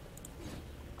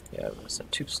 Yeah, I'm gonna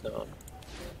send Tombstone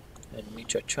and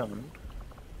Micha Chun.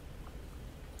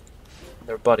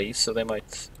 They're buddies, so they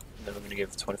might. Then we're gonna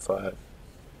give 25.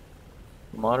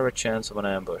 Moderate chance of an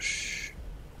ambush.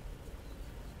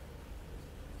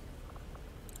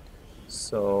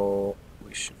 So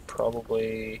we should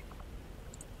probably.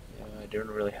 Yeah, I don't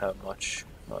really have much.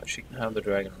 She can have the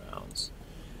dragon rounds.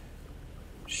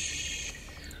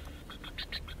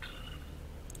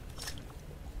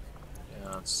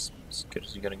 Yeah, it's as good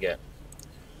as you're gonna get.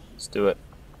 Let's do it.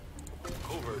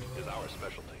 Covert is our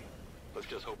specialty. Let's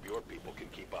just hope your people can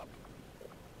keep up.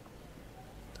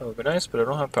 That would be nice, but I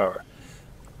don't have power.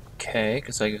 Okay,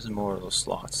 because I use more of those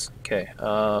slots. Okay,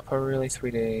 power relay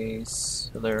 3 days,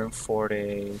 Valerian 4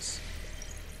 days,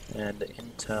 and the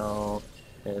intel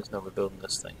is, no, we're building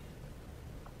this thing.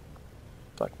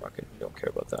 Black market, we don't care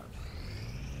about that.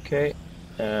 Okay,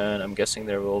 and I'm guessing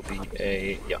there will be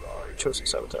a, yeah, chosen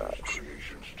sabotage.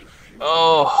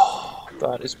 Oh,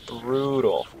 that is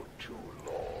brutal.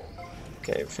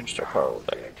 Okay, we finished our power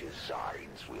relay.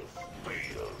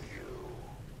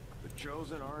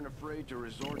 Chosen aren't afraid to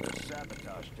resort to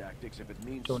sabotage tactics if it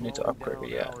means don't need to slowing upgrade down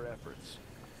it yet. our efforts.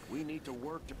 We need to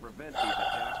work to prevent these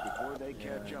attacks before they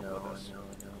catch up with us. I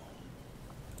know.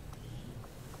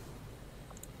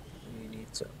 We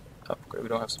need to upgrade. We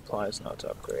don't have supplies now to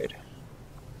upgrade,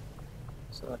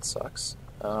 so that sucks.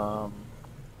 Have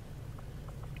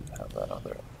that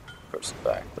other person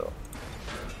back though,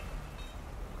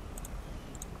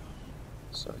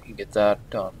 so we can get that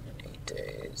done in 8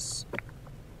 days.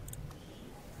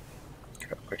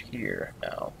 Upgrade here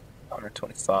now.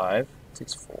 125.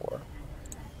 Takes 4.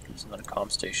 Gives another comm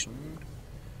station.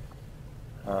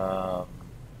 What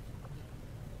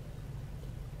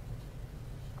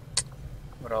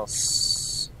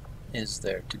else is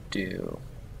there to do?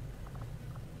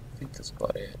 I think that's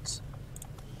about it.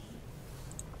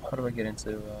 How do I get into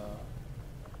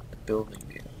the building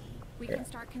view? We can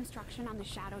start construction on the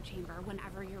shadow chamber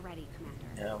whenever you're ready, Commander.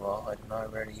 Yeah, well, I'm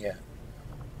not ready yet.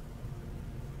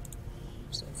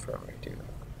 What's the infirmary do?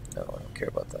 No, I don't care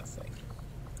about that thing.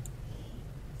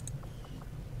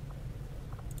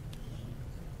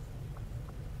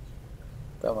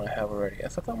 That one I have already. I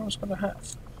thought that one was going to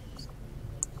have.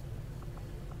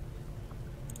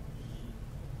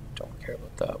 Don't care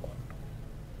about that one.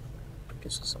 It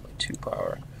gives us only 2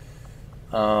 power.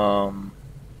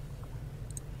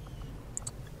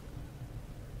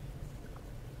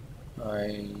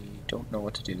 I don't know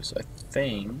what to do, so I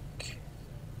think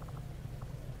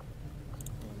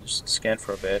we'll just scan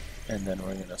for a bit, and then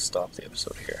we're gonna stop the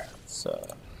episode here. It's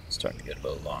starting to get a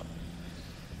little long.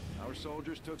 Our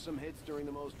soldiers took some hits during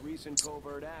the most recent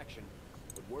covert action.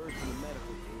 The word from the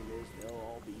medical team is they'll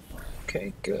all be fine.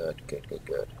 Okay,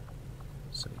 good.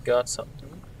 So we got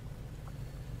something.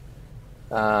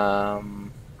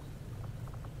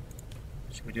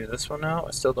 Should we do this one now?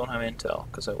 I still don't have intel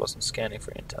because I wasn't scanning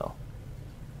for intel.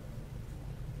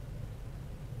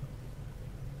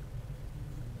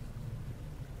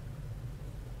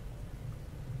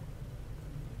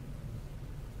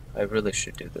 I really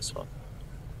should do this one.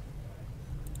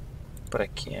 But I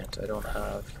can't. I don't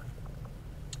have...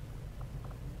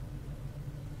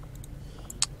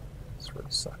 This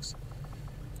really sucks.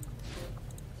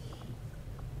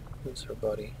 Who's her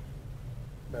buddy?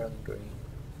 Marilyn Green.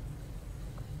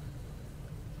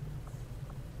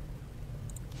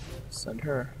 Send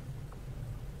her.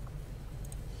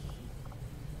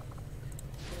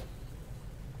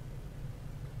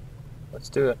 Let's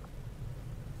do it.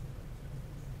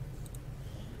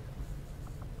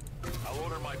 I'll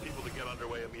order my people to get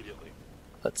underway immediately.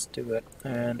 Let's do it.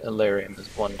 And Illyrium is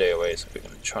 1 day away, so we're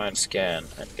going to try and scan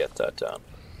and get that done.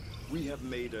 We have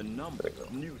made a number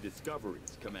of new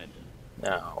discoveries, Commander.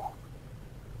 Now,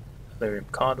 Illyrium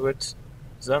conduit.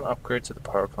 Is that an upgrade to the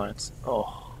power plants?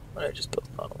 Oh, I just built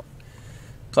another one.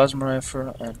 Plasma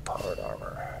rifle and powered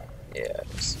armor. Yeah, it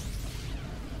is.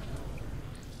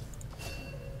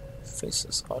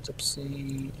 Faceless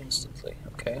autopsy instantly.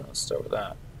 Okay, let's start with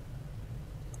that.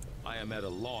 I am at a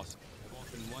loss. I've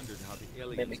often wondered how the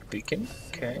aliens Mimic beacon.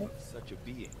 Okay. of such a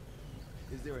being.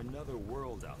 Is there another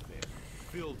world out there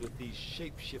filled with these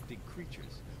shape-shifting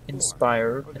creatures?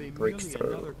 Inspire Or are they and merely breakthrough.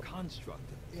 another construct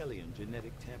of alien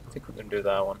genetic I temperament? think we're going to do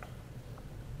that one.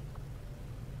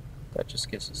 That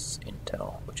just gives us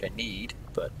intel, which I need,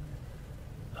 but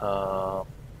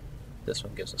this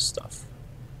one gives us stuff.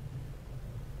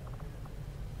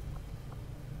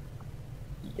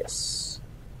 Yes.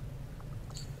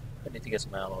 I need to get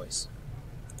some alloys.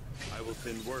 I will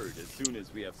send word as soon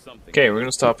as we have something. Okay, we're going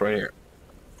to stop right here.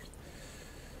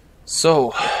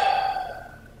 So,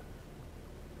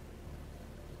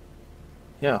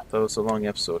 yeah, that was a long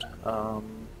episode.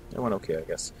 It went okay, I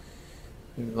guess.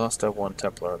 We lost that one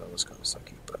Templar, that was kind of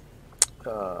sucky, but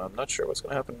I'm not sure what's going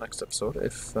to happen next episode.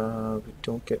 If we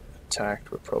don't get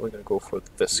attacked, we're probably going to go for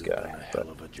this guy, but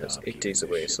it's 8 days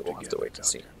away, so we'll have to wait and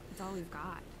see. It's all we've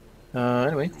got.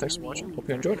 Anyway, thanks for watching. Hope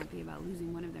you enjoyed it. Happy about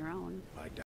losing one of their own. I